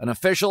Sportsbook, an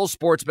official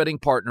sports betting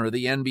partner of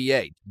the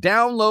NBA.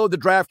 Download the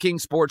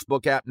DraftKings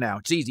Sportsbook app now.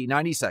 It's easy,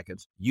 90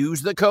 seconds.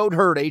 Use the code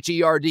HERD,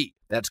 H-E-R-D.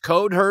 That's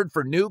code HERD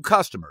for new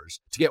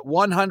customers to get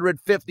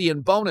 $150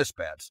 in bonus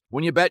bets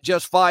when you bet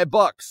just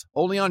 $5.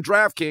 Only on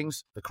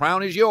DraftKings. The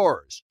crown is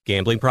yours.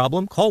 Gambling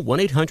problem? Call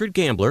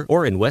 1-800-GAMBLER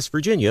or in West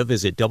Virginia,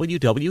 visit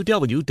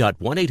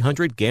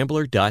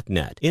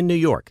www.1800gambler.net. In New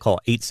York, call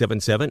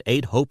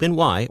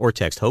 877-8-HOPE-NY or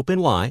text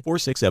HOPE-NY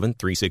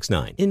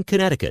 467-369. In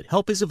Connecticut,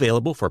 help is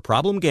available for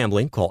problem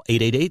gambling. Call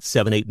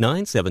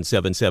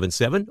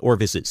 888-789-7777 or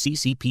visit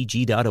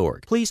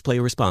ccpg.org. Please play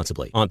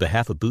responsibly. On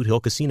behalf of Boot Hill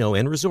Casino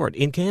and Resort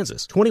in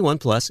Kansas, 21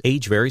 plus,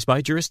 age varies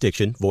by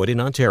jurisdiction, void in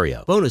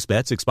Ontario. Bonus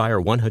bets expire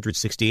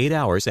 168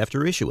 hours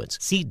after issuance.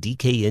 See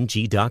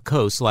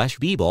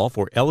dkng.co/bball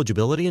for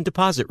eligibility and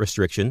deposit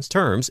restrictions,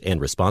 terms,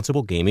 and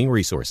responsible gaming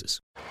resources.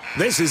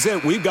 This is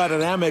it. We've got an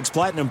Amex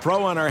Platinum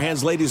Pro on our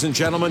hands, ladies and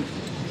gentlemen.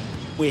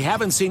 We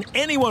haven't seen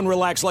anyone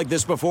relax like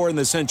this before in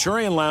the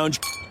Centurion Lounge.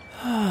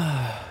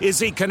 Is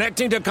he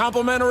connecting to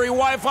complimentary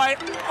Wi-Fi?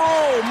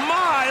 Oh,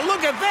 my!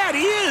 Look at that!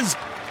 He is!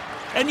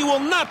 And you will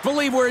not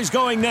believe where he's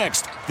going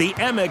next. The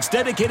Amex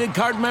dedicated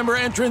card member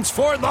entrance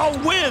for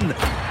the win.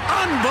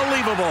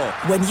 Unbelievable.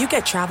 When you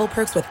get travel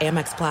perks with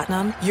Amex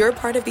Platinum, you're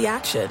part of the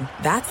action.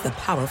 That's the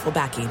powerful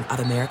backing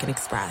of American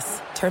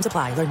Express. Terms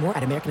apply. Learn more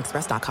at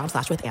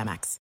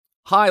americanexpress.com/withAmex.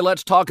 Hi,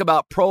 let's talk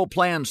about Pro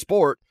Plan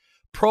Sport.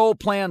 Pro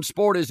Plan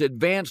Sport is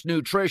advanced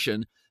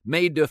nutrition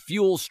made to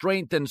fuel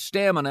strength and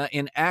stamina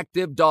in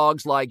active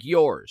dogs like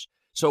yours.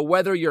 So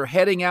whether you're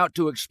heading out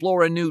to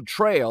explore a new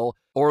trail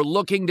or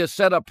looking to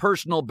set a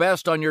personal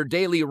best on your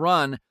daily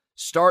run,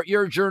 start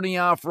your journey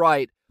off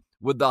right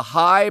with the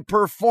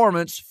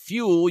high-performance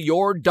fuel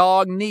your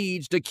dog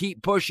needs to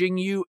keep pushing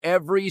you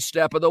every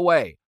step of the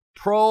way.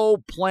 Pro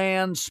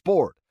Plan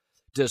Sport.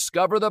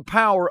 Discover the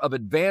power of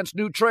advanced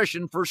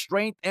nutrition for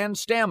strength and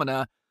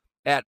stamina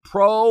at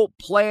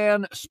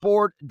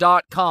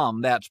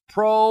ProPlansport.com. That's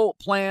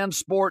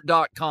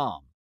ProPlansport.com.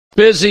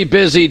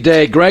 Busy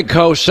day. Greg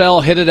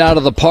Cosell hit it out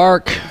of the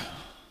park.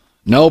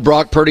 No,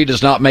 Brock Purdy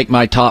does not make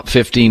my top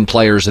 15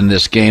 players in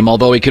this game,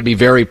 although he could be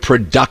very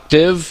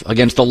productive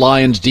against the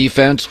Lions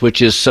defense,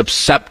 which is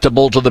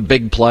susceptible to the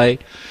big play.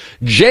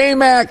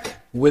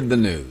 J-Mac with the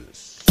news.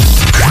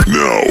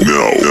 No.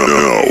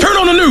 Turn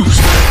on the news.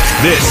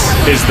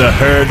 This is the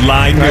Herd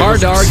Line News. Hard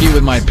to argue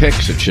with my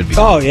picks, it should be.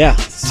 Oh, yeah.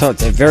 So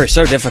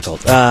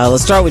difficult.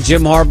 Let's start with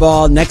Jim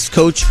Harbaugh, next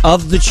coach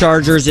of the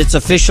Chargers. It's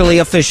officially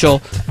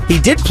official. He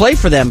did play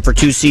for them for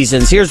 2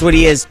 seasons. Here's what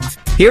he is.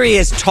 Here he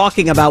is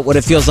talking about what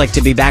it feels like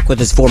to be back with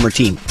his former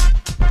team.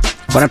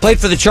 When I played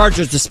for the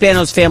Chargers, the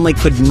Spanos family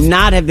could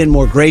not have been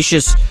more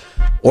gracious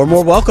or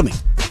more welcoming.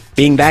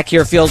 Being back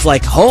here feels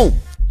like home,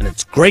 and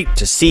it's great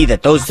to see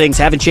that those things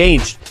haven't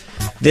changed.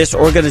 This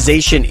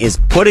organization is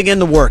putting in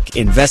the work,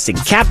 investing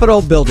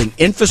capital, building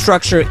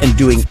infrastructure, and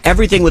doing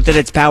everything within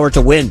its power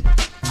to win.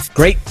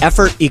 Great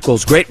effort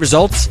equals great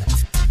results.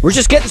 We're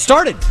just getting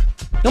started.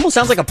 It almost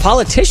sounds like a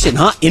politician,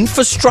 huh?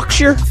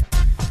 Infrastructure?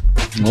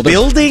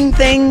 building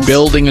things.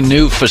 Building a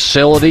new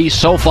facility.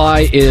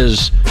 SoFi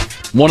is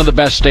one of the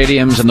best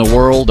stadiums in the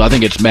world. I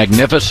think it's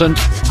magnificent.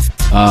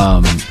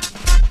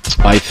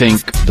 I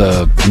think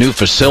the new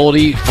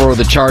facility for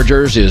the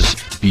Chargers is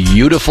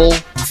beautiful.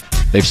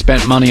 They've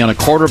spent money on a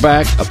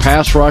quarterback, a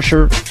pass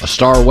rusher, a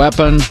star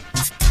weapon.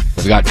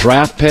 They've got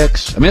draft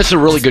picks. I mean, it's a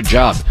really good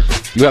job.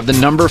 You have the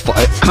number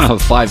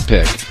 5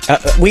 pick.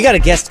 We got a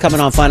guest coming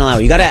on Final Hour.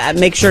 You got to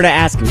make sure to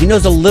ask him. He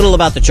knows a little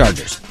about the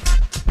Chargers.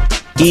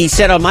 He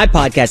said on my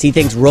podcast he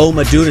thinks Rome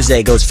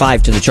Odunze goes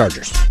 5 to the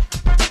Chargers.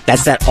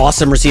 That's that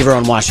awesome receiver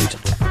on Washington.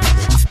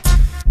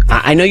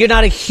 I know you're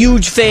not a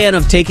huge fan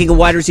of taking a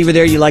wide receiver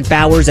there. You like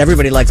Bowers.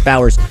 Everybody likes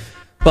Bowers.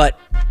 But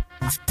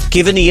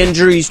given the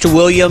injuries to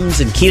Williams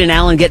and Keenan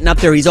Allen getting up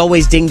there, he's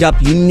always dinged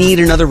up. You need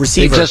another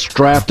receiver. They just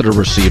drafted a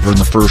receiver in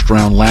the first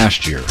round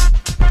last year.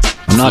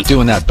 I'm not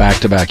doing that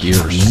back-to-back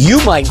years.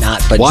 You might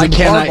not, but why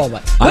can't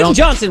Harbaugh Quentin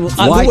Johnson,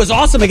 who was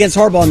awesome against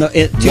Harbaugh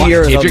in 2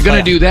 years. If you're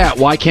going to do that,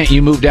 why can't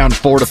you move down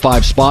 4 to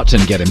 5 spots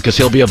and get him? Because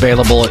he'll be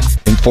available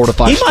in 4 to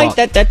 5 spots. He might.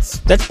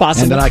 That's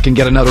possible. And then I can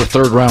get another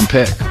third-round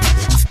pick.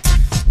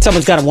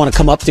 Someone's got to want to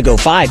come up to go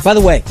 5. By the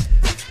way,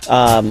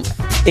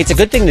 it's a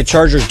good thing the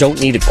Chargers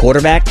don't need a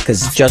quarterback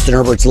because Justin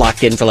Herbert's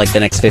locked in for like the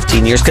next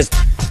 15 years because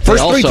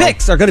first 3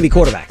 picks are going to be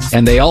quarterbacks.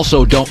 And they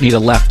also don't need a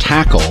left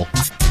tackle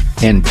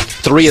and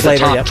 3 of the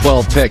top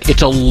 12 pick.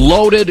 It's a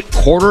loaded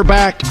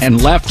quarterback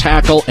and left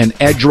tackle and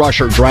edge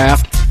rusher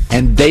draft,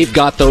 and they've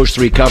got those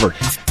 3 covered.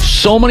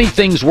 So many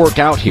things work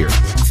out here.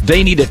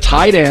 They need a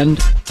tight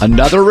end,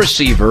 another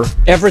receiver.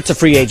 Everett's a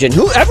free agent.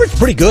 Everett's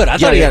pretty good. I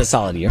thought he had a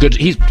solid year. Good.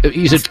 He's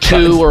a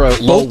 2 or a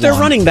low 1. Both their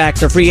running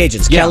backs are free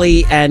agents. Yeah.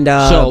 Kelly and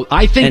so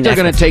I think they're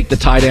going to take the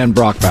tight end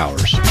Brock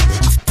Bowers.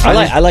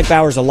 I like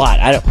Bowers a lot.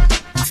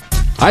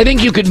 I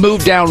think you could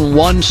move down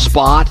 1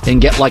 spot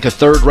and get like a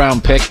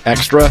 3rd-round pick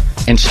extra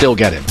and still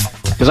get him.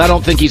 Because I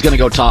don't think he's going to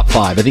go top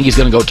 5. I think he's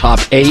going to go top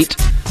 8.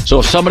 So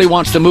if somebody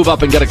wants to move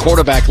up and get a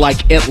quarterback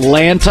like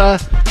Atlanta,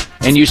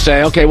 and you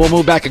say, okay, we'll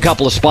move back a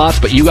couple of spots,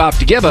 but you have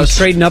to give us...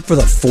 You're trading up for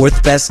the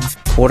 4th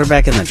best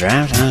quarterback in the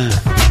draft?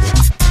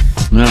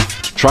 No,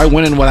 try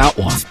winning without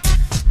one.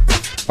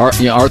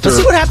 Arthur... Let's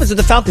see what happens with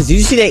the Falcons. Did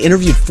you see they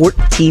interviewed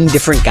 14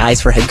 different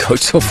guys for head coach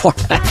so far?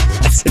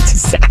 That's a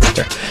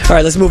disaster. All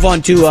right, let's move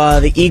on to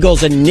the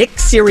Eagles and Nick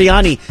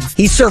Sirianni.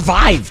 He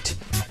survived.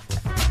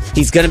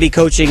 He's going to be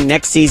coaching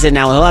next season.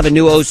 Now he'll have a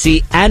new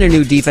OC and a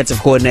new defensive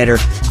coordinator.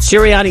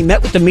 Sirianni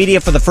met with the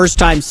media for the first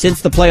time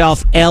since the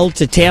playoff L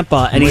to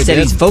Tampa, and he said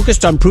he's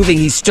focused on proving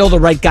he's still the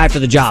right guy for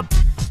the job.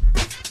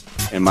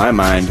 In my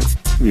mind,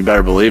 you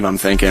better believe I'm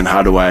thinking,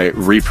 how do I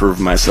reprove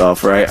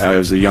myself, right? I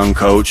was a young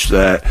coach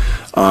that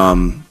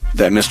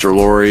Mr.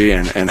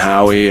 Lurie and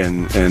Howie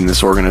and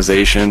this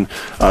organization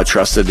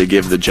trusted to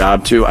give the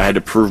job to. I had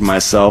to prove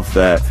myself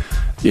that,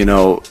 you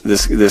know,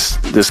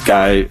 this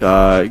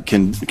guy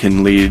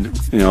can lead,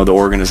 you know, the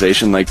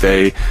organization like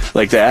they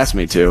asked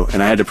me to,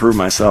 and I had to prove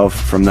myself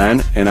from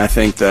then. And I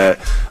think that,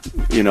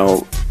 you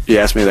know, you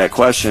asked me that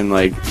question,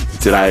 like,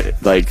 did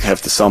I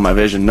have to sell my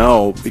vision?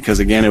 No, because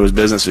again, it was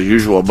business as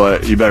usual.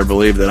 But you better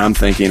believe that I'm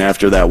thinking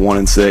after that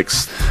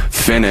 1-6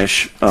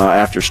 finish,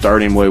 after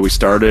starting the way we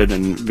started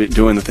and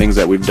doing the things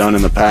that we've done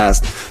in the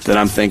past, that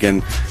I'm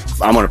thinking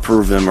I'm going to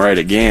prove them right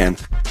again.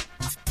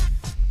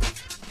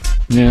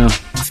 Yeah.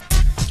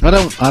 I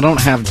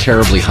don't have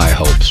terribly high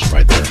hopes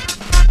right there.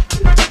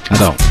 I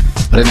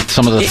don't. I didn't,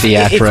 some of the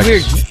theatrics.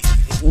 It's weird.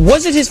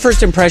 Was it his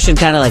first impression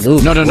kind of like, ooh?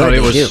 No.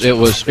 It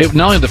was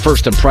not only the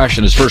first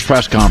impression, his first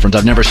press conference.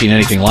 I've never seen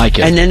anything like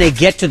it. And then they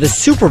get to the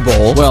Super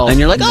Bowl, and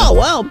you're like, oh,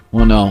 well.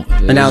 Well, no.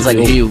 And now it's like,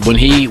 when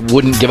he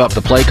wouldn't give up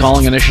the play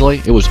calling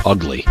initially, it was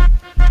ugly.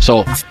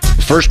 So,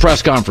 first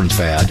press conference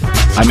bad.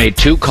 I made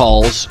 2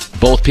 calls.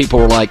 Both people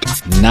were like,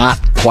 not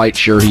quite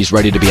sure he's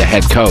ready to be a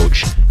head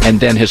coach. And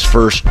then his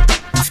first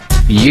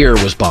year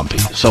was bumpy.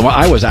 So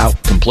I was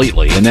out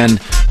completely. And then,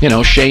 you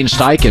know, Shane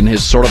Steichen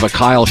is sort of a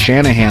Kyle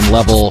Shanahan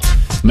level,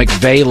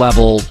 McVay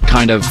level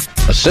kind of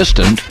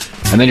assistant.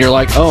 And then you're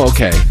like, oh,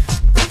 okay.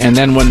 And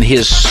then when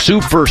his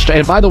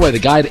and by the way, the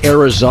guy at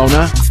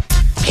Arizona,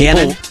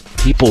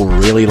 people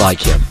really like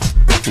him.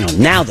 You know,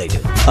 now they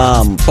do.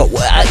 But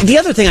the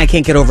other thing I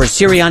can't get over is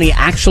Sirianni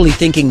actually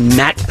thinking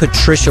Matt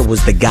Patricia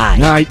was the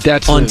guy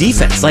on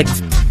defense. Like,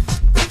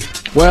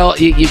 well,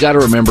 you got to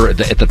remember at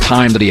the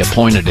time that he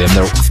appointed him,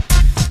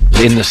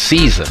 in the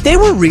season, they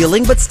were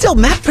reeling, but still,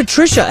 Matt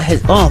Patricia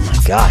has. Oh my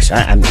gosh,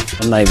 I'm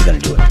not even going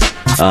to do it.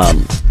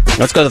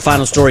 Let's go to the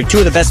final story. 2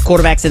 of the best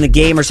quarterbacks in the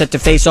game are set to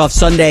face off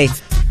Sunday.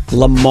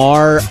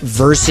 Lamar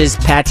versus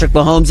Patrick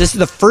Mahomes. This is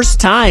the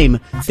first time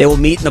they will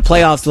meet in the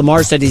playoffs.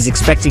 Lamar said he's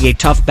expecting a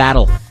tough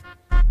battle.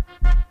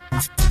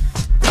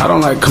 I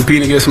don't like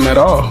competing against him at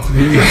all.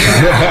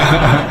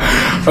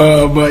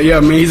 But yeah,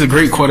 I mean, he's a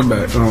great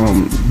quarterback.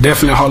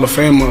 Definitely a Hall of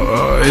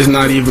Famer. It's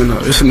not even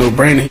it's a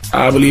no-brainer.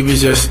 I believe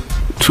it's just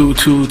two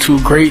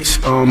greats,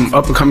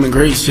 up and coming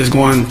greats, just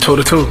going toe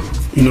to toe.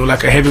 You know,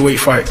 like a heavyweight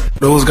fight.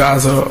 Those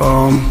guys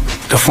are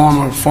the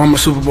former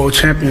Super Bowl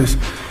champions.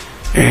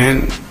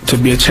 And to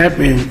be a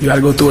champion, you got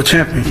to go through a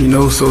champion, you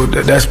know, so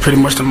that's pretty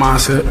much the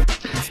mindset.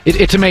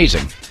 It's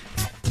amazing.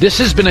 This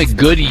has been a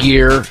good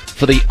year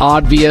for the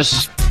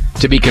obvious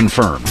to be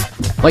confirmed.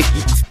 Like,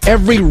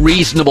 every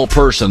reasonable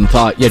person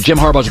thought, yeah, Jim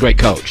Harbaugh's a great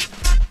coach.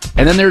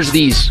 And then there's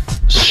these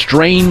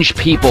strange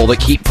people that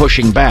keep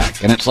pushing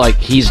back. And it's like,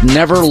 he's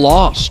never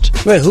lost.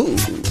 Wait, who?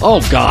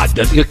 Oh, God.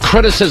 The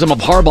criticism of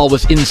Harbaugh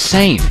was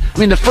insane. I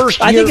mean, the first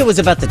year... I think it was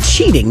about the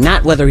cheating,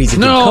 not whether he's a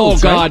good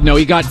coach. No, God, right? no.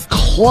 He got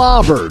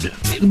clobbered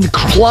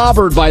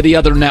by the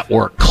other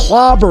network.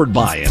 Clobbered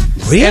by him.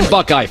 Really? And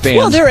Buckeye fans.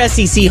 Well, they're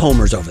SEC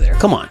homers over there.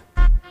 Come on.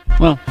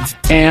 Well,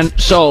 and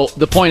so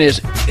the point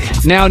is,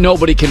 now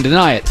nobody can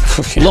deny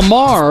it.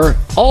 Lamar,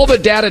 all the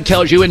data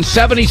tells you in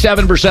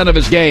 77% of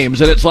his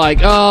games, and it's like,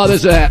 oh,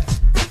 this is that.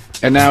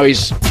 And now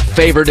he's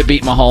favored to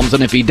beat Mahomes,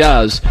 and if he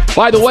does,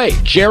 by the way,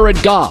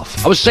 Jared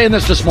Goff. I was saying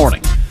this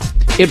morning.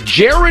 If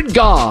Jared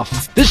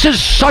Goff, this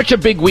is such a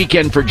big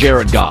weekend for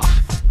Jared Goff.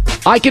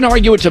 I can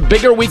argue it's a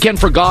bigger weekend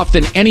for Goff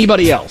than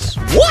anybody else.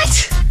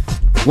 What?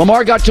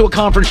 Lamar got to a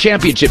conference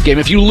championship game.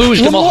 If you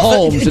lose to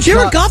Mahomes,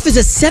 Jared Goff is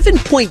a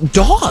 7-point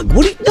dog.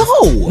 What do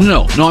you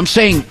know? No, I'm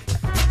saying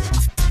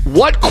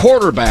what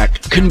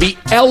quarterback can be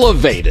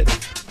elevated?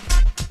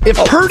 If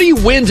Purdy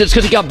wins, it's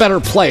because he got better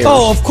players.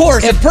 Oh, of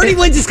course. If Purdy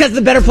wins, it's because of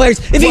the better players.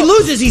 If he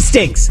loses, he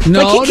stinks.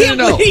 No. Win.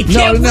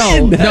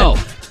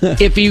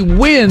 If he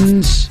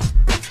wins,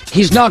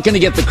 he's not going to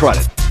get the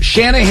credit.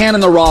 Shanahan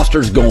and the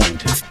roster's going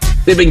to.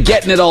 They've been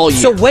getting it all year.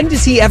 So when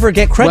does he ever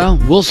get credit? Well,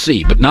 we'll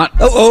see, but not...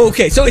 Oh,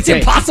 okay. So it's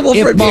impossible for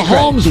him to get credit.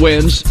 If Mahomes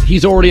wins,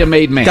 he's already a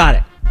made man. Got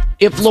it.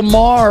 If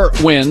Lamar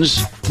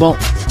wins, well,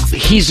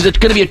 he's going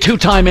to be a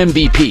 2-time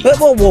MVP.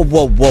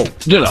 Whoa.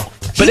 No.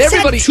 But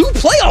everybody... had 2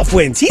 playoff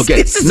wins.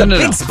 This is a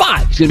big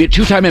spot. He's going to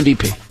be a 2-time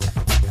MVP.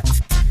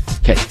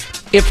 Okay.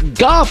 If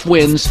Goff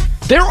wins,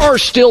 there are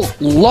still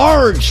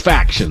large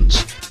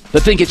factions that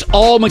think it's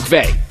all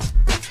McVay.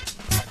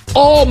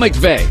 All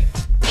McVay.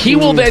 He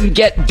will then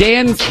get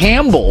Dan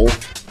Campbell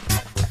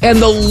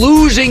and the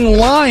losing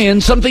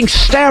Lions, something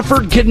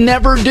Stafford could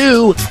never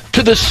do,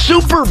 to the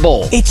Super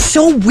Bowl. It's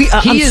so weird.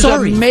 He is a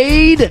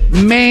made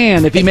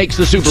man if he makes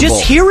the Super Bowl.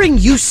 Just hearing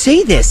you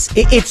say this,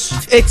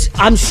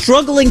 I'm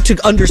struggling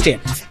to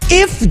understand.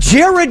 If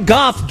Jared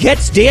Goff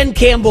gets Dan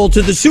Campbell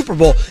to the Super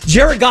Bowl,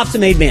 Jared Goff's a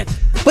made man.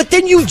 But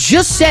then you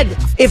just said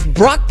if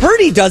Brock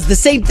Purdy does the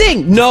same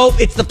thing. No,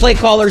 it's the play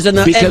callers and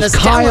the because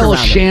Kyle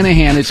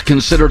Shanahan is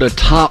considered a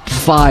top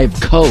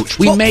 5 coach.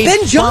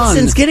 Ben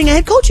Johnson's getting a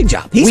head coaching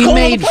job. We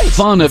made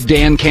fun of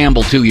Dan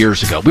Campbell 2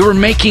 years ago. We were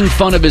making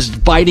fun of his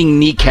biting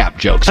kneecap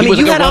jokes.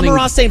 You had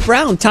Amon-Ra St.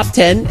 Brown, top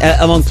 10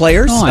 among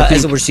players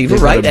as a receiper,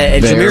 right?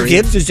 And Jahmyr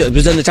Gibbs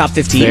was in the top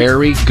 15.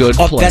 Very good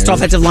player. Best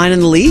offensive line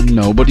in the league.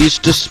 Nobody's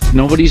disputing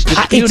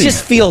it.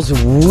 Just feels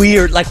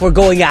weird, like we're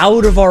going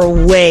out of our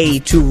way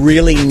to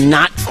really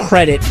not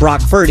credit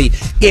Brock Purdy.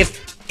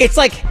 If it's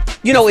like,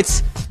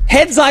 it's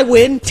heads I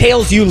win,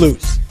 tails you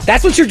lose.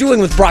 That's what you're doing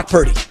with Brock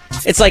Purdy.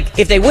 It's like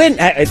if they win,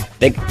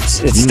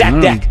 it's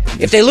stacked deck.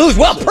 If they lose,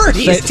 well,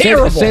 Purdy is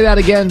terrible. Say that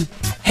again.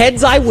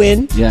 Heads I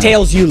win,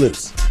 tails you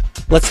lose.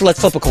 Let's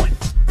flip a coin.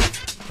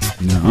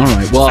 No, all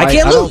right. Well, I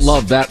don't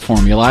love that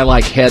formula. I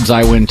like heads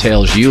I win,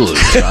 tails you lose.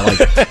 I like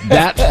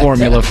that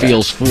formula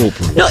feels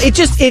foolproof. No,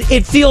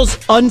 it feels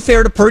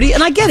unfair to Purdy,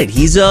 and I get it.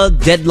 He's a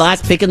dead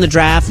last pick in the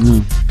draft.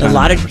 A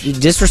lot of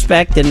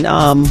disrespect, and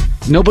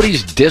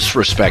nobody's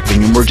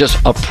disrespecting him. We're just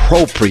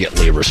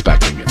appropriately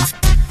respecting him.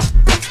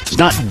 It's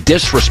not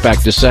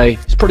disrespect to say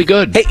he's pretty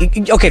good. Hey,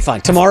 okay,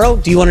 fine. Tomorrow,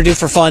 do you want to do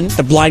for fun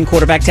the blind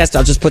quarterback test?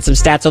 I'll just put some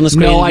stats on the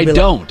screen. No, I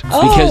don't.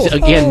 Because,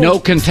 again, no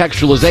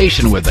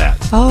contextualization with that.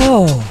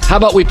 Oh. How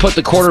about we put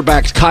the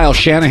quarterbacks Kyle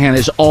Shanahan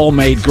is all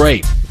made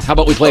great? How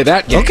about we play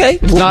that game? Okay.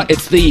 It's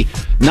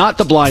not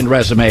the blind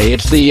resume.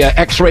 It's the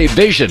X-ray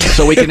vision,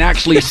 so we can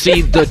actually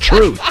see the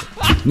truth.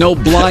 No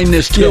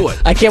blindness to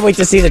it. I can't wait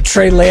to see the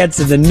Trey Lance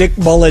and the Nick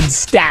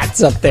Mullins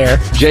stats up there.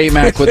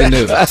 J-Mac with the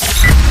news.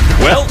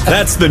 Well,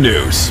 that's the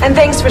news. And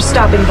thanks for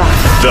stopping by.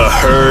 The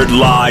Herd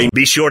Line.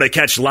 Be sure to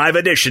catch live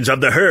editions of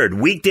The Herd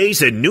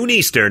weekdays at noon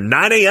Eastern,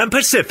 9 a.m.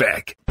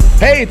 Pacific.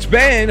 Hey, it's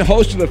Ben,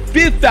 host of the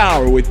Fifth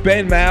Hour with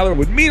Ben Maller. It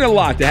would mean a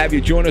lot to have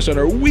you join us on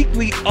our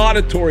weekly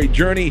auditory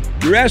journey.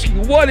 You're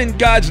asking, what in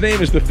God's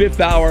name is the Fifth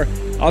Hour?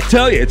 I'll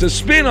tell you, it's a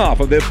spin-off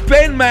of the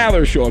Ben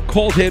Maller Show, a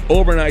cult hit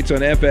overnights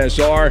on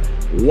FSR.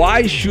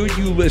 Why should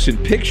you listen?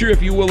 Picture,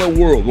 if you will, a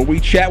world where we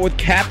chat with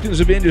captains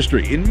of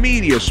industry in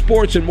media,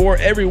 sports, and more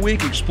every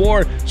week.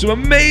 Explore some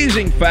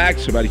amazing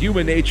facts about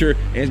human nature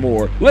and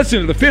more. Listen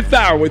to the Fifth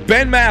Hour with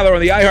Ben Maller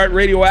on the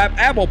iHeartRadio app,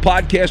 Apple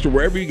Podcast, or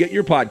wherever you get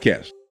your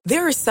podcasts.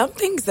 There are some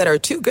things that are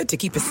too good to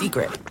keep a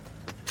secret.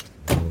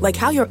 Like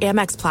how your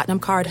Amex Platinum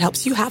card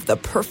helps you have the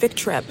perfect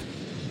trip.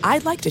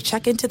 I'd like to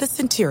check into the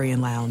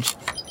Centurion Lounge.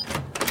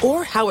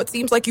 Or how it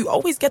seems like you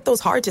always get those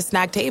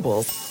hard-to-snag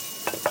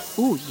tables.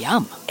 Ooh,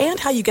 yum. And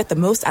how you get the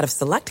most out of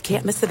select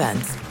can't-miss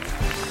events.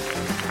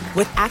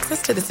 With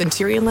access to the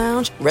Centurion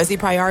Lounge, Resi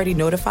Priority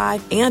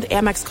Notified, and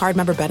Amex card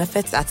member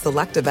benefits at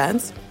select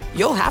events,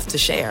 you'll have to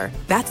share.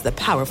 That's the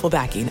powerful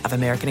backing of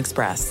American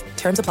Express.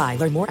 Terms apply.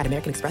 Learn more at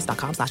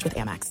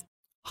americanexpress.com/withAmex.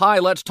 Hi,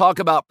 let's talk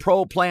about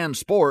Pro Plan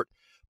Sport.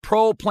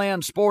 Pro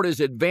Plan Sport is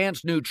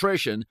advanced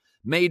nutrition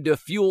made to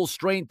fuel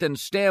strength and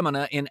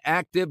stamina in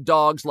active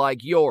dogs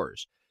like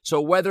yours.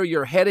 So whether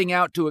you're heading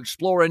out to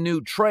explore a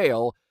new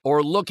trail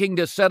or looking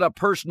to set a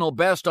personal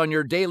best on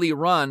your daily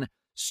run,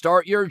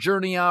 start your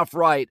journey off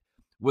right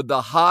with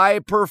the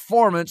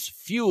high-performance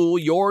fuel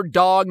your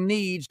dog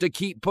needs to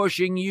keep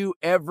pushing you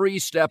every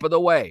step of the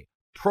way.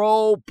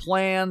 Pro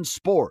Plan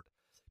Sport.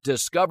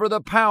 Discover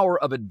the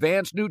power of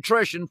advanced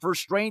nutrition for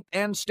strength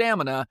and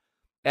stamina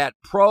at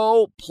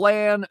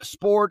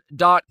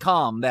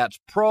ProPlansport.com. That's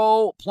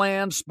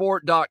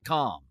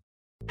ProPlansport.com.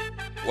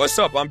 What's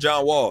up? I'm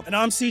John Wall. And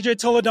I'm CJ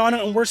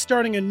Toledano, and we're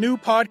starting a new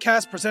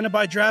podcast presented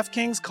by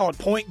DraftKings called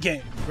Point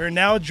Game. We're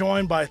now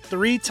joined by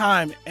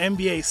 3-time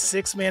NBA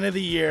Sixth Man of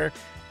the Year,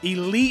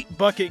 elite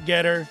bucket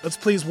getter. Let's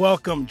please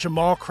welcome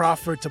Jamal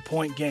Crawford to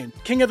Point Game.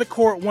 King of the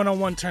Court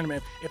one-on-one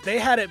tournament. If they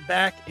had it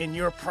back in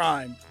your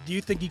prime, do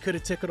you think you could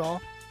have took it all?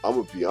 I'm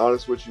going to be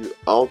honest with you.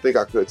 I don't think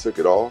I could have took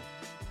it all,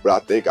 but I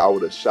think I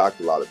would have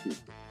shocked a lot of people.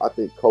 I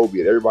think Kobe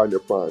and everybody in their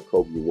prime,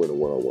 Kobe would win a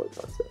one-on-one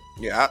contest.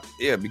 Yeah,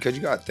 because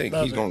you got to think.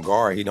 He's going to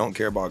guard. He don't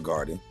care about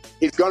guarding.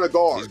 He's going to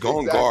guard. He's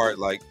going to guard.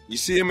 Like, you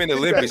see him in the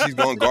Olympics, he's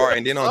going to guard.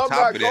 And then on top of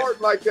that. I'm not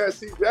guarding like that,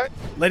 CJ.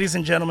 Ladies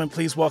and gentlemen,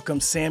 please welcome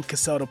Sam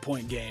Cassell to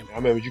Point Game. I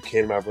remember you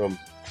came out from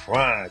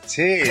prime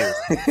 10.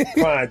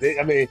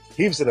 I mean,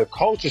 he was in a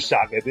culture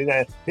shock. And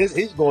then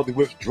he's going through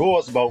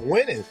withdrawals about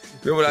winning.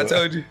 Remember what I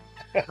told you?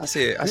 I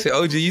said,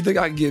 OG, you think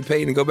I can get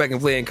paid and go back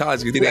and play in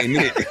college because it ain't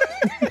it?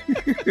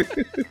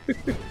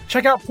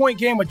 Check out Point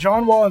Game with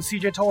John Wall and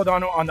CJ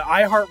Toledano on the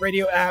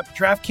iHeartRadio app,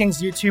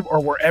 DraftKings YouTube, or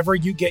wherever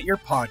you get your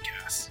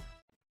podcasts.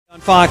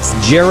 On Fox,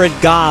 Jared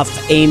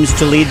Goff aims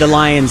to lead the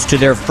Lions to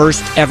their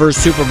first ever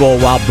Super Bowl,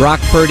 while Brock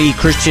Purdy,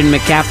 Christian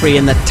McCaffrey,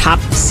 and the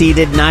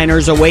top-seeded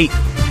Niners await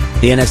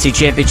the NFC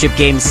Championship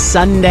game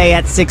Sunday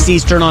at 6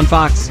 Eastern on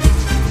Fox.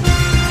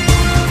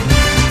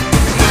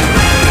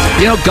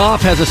 You know,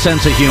 Goff has a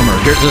sense of humor.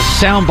 There's a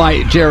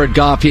soundbite, Jared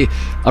Goff.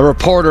 A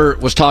reporter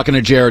was talking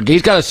to Jared.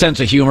 He's got a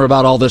sense of humor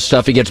about all this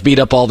stuff. He gets beat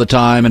up all the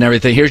time and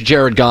everything. Here's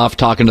Jared Goff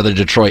talking to the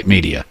Detroit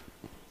media.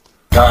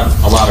 Got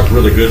a lot of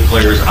really good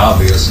players,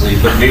 obviously,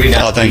 but maybe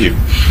not. Oh, thank you.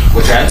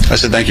 What's that? I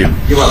said thank you.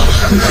 You're welcome.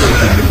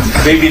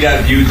 Maybe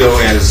not viewed, though,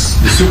 as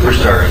the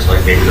superstars,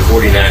 like maybe the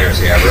 49ers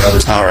have, or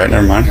others. All right,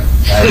 never mind.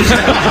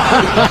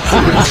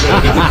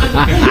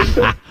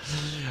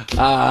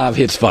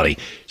 It's funny.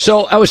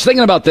 So I was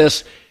thinking about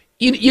this.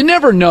 You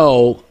never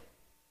know.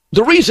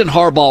 The reason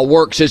Harbaugh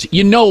works is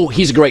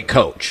he's a great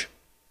coach.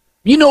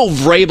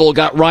 Vrabel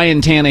got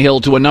Ryan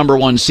Tannehill to a number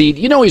 1 seed.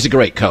 He's a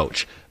great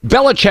coach.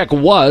 Belichick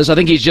was. I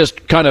think he's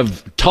just kind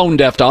of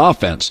tone-deaf to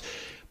offense.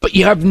 But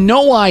you have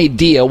no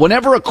idea.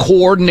 Whenever a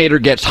coordinator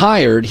gets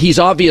hired, he's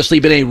obviously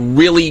been a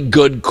really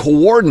good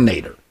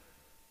coordinator.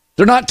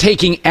 They're not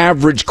taking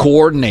average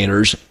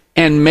coordinators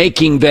and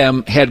making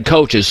them head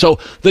coaches. So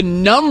the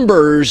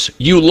numbers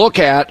you look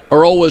at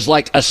are always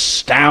like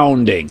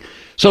astounding.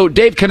 So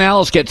Dave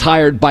Canales gets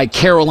hired by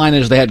Carolina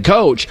as the head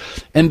coach,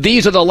 and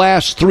these are the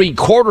last 3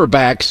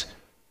 quarterbacks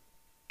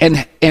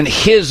and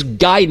his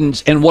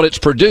guidance and what it's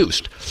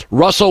produced.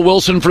 Russell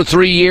Wilson for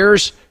 3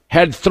 years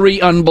had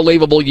 3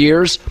 unbelievable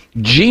years.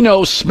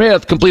 Geno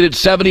Smith completed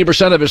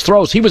 70% of his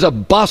throws. He was a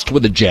bust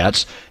with the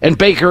Jets. And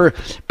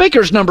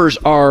Baker's numbers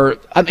are,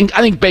 I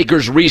think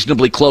Baker's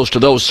reasonably close to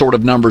those sort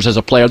of numbers as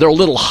a player. They're a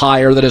little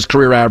higher than his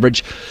career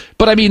average.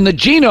 But I mean, the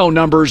Geno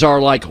numbers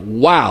are like,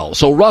 wow.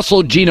 So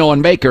Russell, Geno,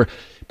 and Baker.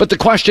 But the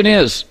question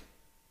is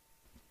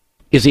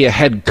he a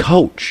head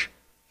coach?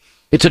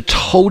 It's a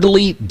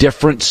totally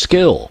different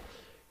skill.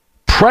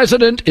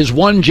 President is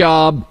one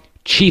job,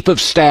 chief of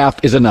staff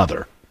is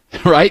another.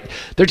 Right?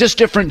 They're just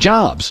different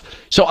jobs.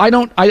 So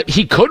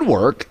he could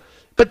work,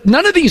 but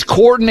none of these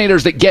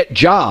coordinators that get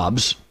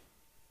jobs,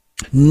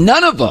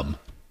 none of them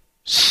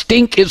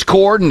stink as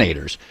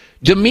coordinators.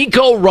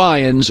 DeMeco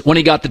Ryans when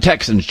he got the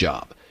Texans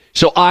job.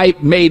 So I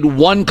made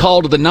one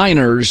call to the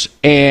Niners,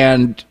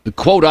 and the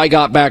quote I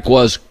got back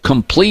was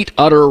complete,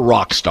 utter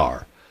rock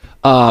star.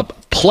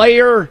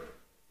 Player,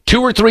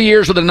 2 or 3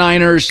 years with the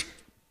Niners,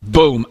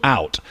 boom,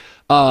 out.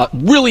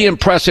 Really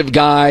impressive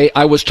guy,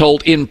 I was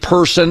told, in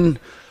person.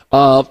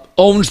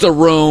 Owns the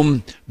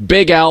room,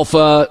 big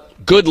alpha,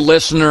 good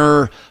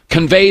listener,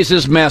 conveys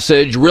his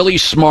message, really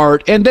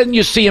smart. And then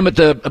you see him at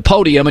the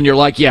podium and you're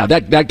like, yeah,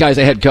 that guy's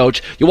a head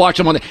coach. You watch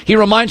him he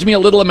reminds me a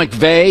little of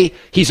McVay.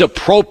 He's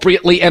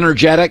appropriately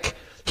energetic.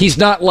 He's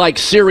not like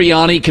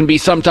Sirianni can be.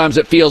 Sometimes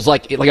it feels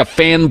like a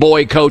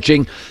fanboy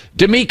coaching.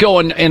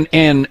 DeMeco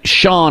and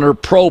Sean are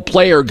pro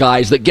player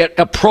guys that get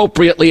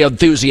appropriately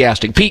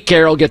enthusiastic. Pete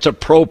Carroll gets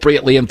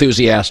appropriately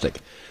enthusiastic.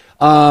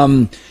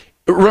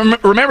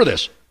 Remember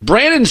this.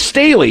 Brandon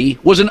Staley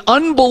was an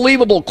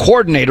unbelievable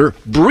coordinator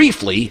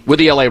briefly with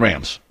the LA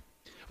Rams.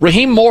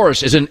 Raheem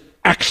Morris is an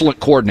excellent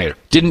coordinator.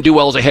 Didn't do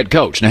well as a head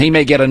coach. Now, he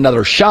may get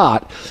another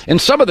shot,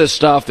 and some of this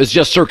stuff is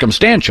just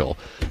circumstantial.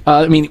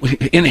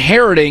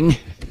 Inheriting,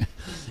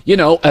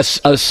 a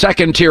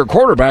second-tier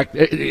quarterback,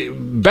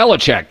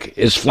 Belichick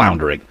is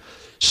floundering.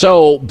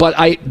 So,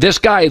 this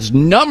guy's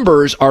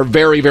numbers are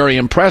very, very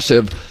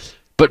impressive,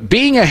 but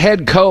being a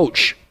head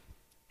coach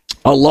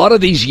a lot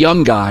of these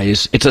young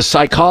guys, it's a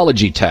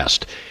psychology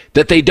test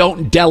that they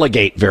don't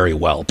delegate very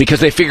well because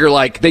they figure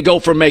like they go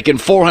from making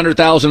 $400,000,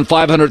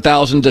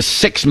 $500,000 to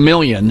 $6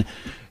 million.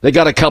 They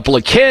got a couple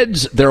of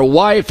kids, their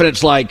wife, and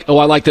it's like, oh,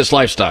 I like this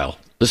lifestyle.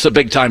 This is a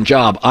big-time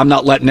job. I'm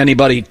not letting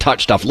anybody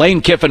touch stuff.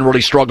 Lane Kiffin really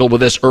struggled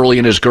with this early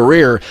in his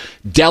career.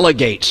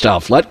 Delegate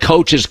stuff. Let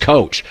coaches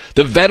coach.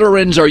 The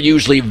veterans are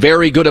usually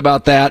very good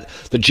about that.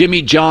 The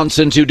Jimmy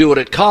Johnsons who do it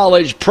at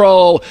college,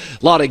 pro, a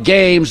lot of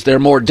games, they're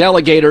more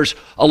delegators.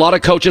 A lot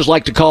of coaches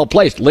like to call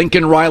plays.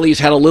 Lincoln Riley's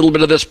had a little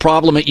bit of this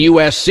problem at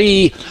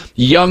USC.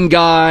 Young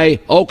guy,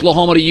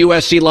 Oklahoma to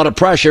USC, a lot of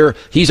pressure.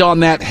 He's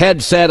on that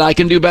headset. I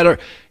can do better.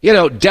 You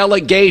know,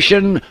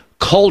 delegation,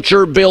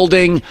 culture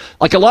building.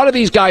 Like a lot of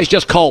these guys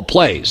just call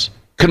plays.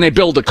 Can they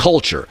build a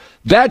culture?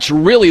 That's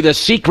really the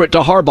secret to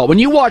Harbaugh. When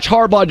you watch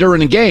Harbaugh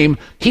during a game,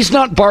 he's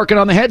not barking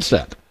on the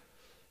headset.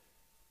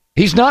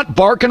 He's not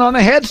barking on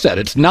the headset.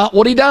 It's not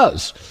what he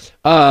does.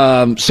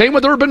 Same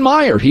with Urban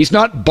Meyer. He's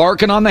not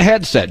barking on the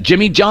headset.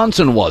 Jimmy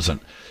Johnson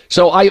wasn't.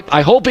 So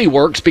I hope he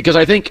works because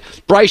I think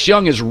Bryce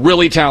Young is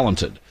really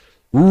talented.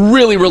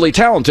 Really, really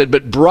talented,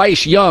 but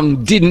Bryce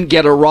Young didn't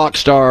get a rock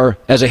star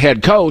as a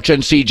head coach,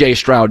 and C.J.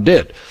 Stroud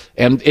did.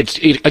 And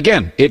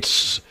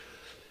it's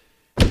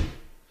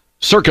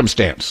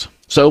circumstance.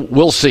 So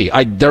we'll see.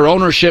 Their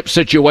ownership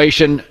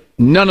situation,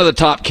 none of the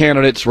top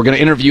candidates, we're going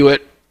to interview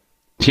it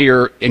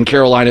here in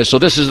Carolina, so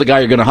this is the guy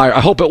you're going to hire. I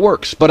hope it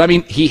works. But, I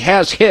mean, he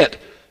has hit,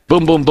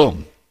 boom, boom,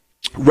 boom.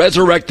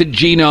 Resurrected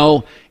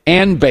Geno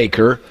and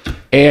Baker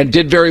and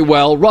did very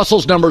well.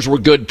 Russell's numbers were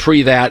good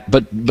pre that,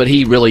 but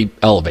he really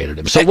elevated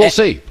him. So we'll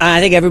see.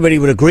 I think everybody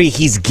would agree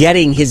he's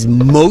getting his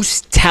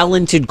most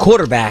talented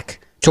quarterback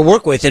to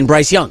work with in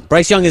Bryce Young.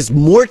 Bryce Young is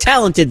more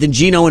talented than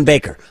Geno and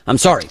Baker. I'm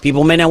sorry.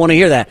 People may not want to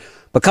hear that.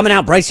 But coming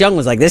out, Bryce Young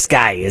was like, this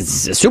guy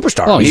is a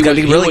superstar. Oh, he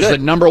was the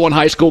number one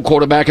high school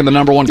quarterback and the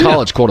number one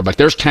college quarterback.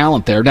 There's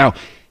talent there. Now,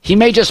 he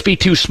may just be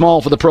too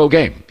small for the pro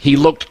game. He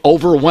looked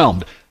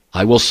overwhelmed.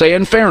 I will say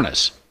in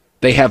fairness,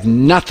 they have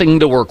nothing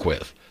to work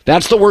with.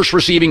 That's the worst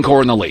receiving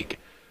core in the league.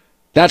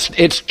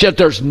 It's just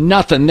there's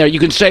nothing there. You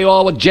can say,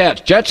 oh, the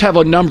Jets have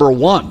a number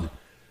one.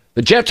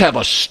 The Jets have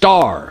a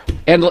star,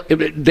 and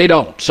they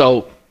don't.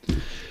 So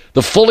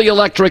the fully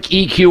electric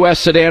EQS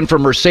sedan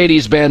from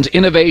Mercedes-Benz,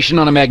 innovation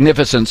on a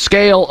magnificent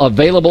scale,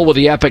 available with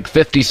the epic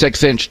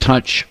 56-inch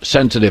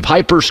touch-sensitive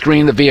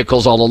Hyperscreen. The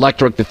vehicle's all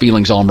electric. The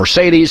feeling's all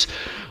Mercedes.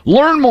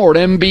 Learn more at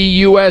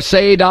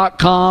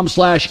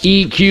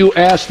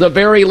mbusa.com/EQS. The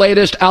very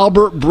latest,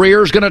 Albert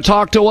Breer's going to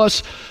talk to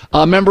us,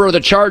 a member of the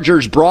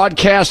Chargers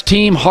broadcast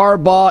team.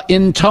 Harbaugh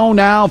in tow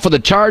now for the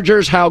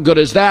Chargers. How good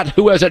is that?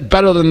 Who has it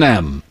better than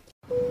them?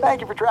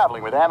 Thank you for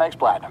traveling with Amex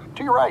Platinum.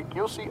 To your right,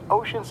 you'll see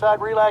oceanside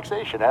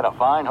relaxation at a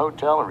fine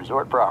hotel and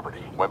resort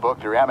property. When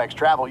booked through Amex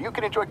Travel, you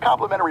can enjoy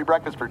complimentary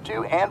breakfast for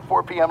 2 and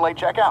 4 p.m. late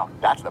checkout.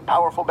 That's the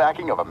powerful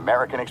backing of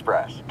American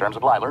Express. Terms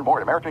apply. Learn more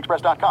at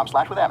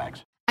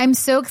americanexpress.com/withAmex. I'm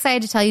so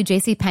excited to tell you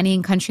JCPenney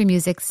and country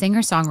music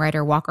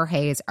singer-songwriter Walker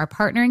Hayes are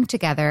partnering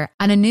together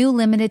on a new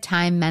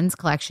limited-time men's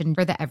collection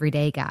for the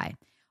everyday guy.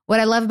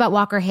 What I love about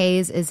Walker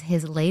Hayes is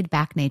his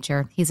laid-back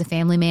nature. He's a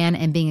family man,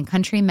 and being a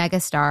country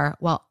megastar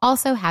while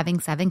also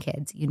having 7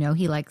 kids, you know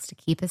he likes to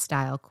keep his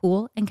style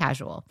cool and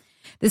casual.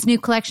 This new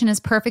collection is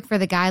perfect for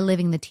the guy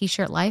living the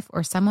t-shirt life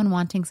or someone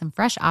wanting some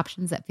fresh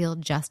options that feel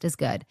just as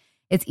good.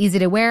 It's easy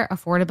to wear,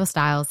 affordable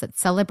styles that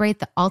celebrate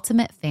the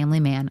ultimate family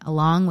man,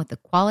 along with the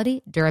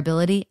quality,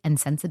 durability, and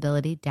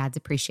sensibility dads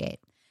appreciate.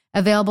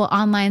 Available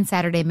online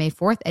Saturday, May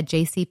 4th at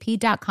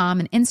jcp.com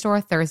and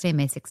in-store Thursday,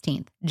 May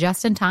 16th.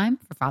 Just in time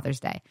for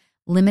Father's Day.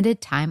 Limited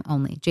time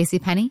only.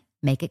 JCPenney,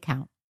 make it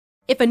count.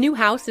 If a new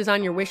house is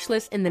on your wish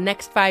list in the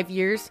next 5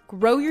 years,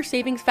 grow your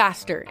savings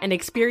faster and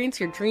experience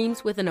your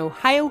dreams with an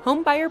Ohio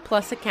Homebuyer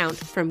Plus account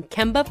from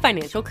Kemba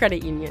Financial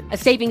Credit Union. A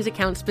savings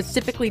account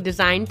specifically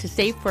designed to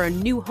save for a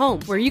new home,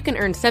 where you can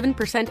earn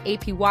 7%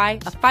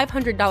 APY,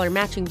 a $500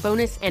 matching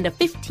bonus, and a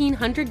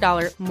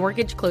 $1,500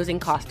 mortgage closing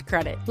cost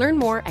credit. Learn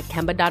more at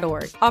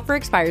Kemba.org. Offer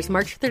expires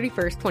March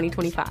 31st,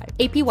 2025.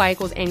 APY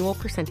equals annual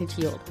percentage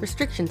yield.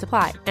 Restrictions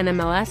apply.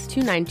 NMLS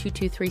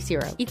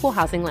 292230. Equal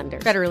housing lender.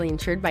 Federally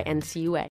insured by NCUA.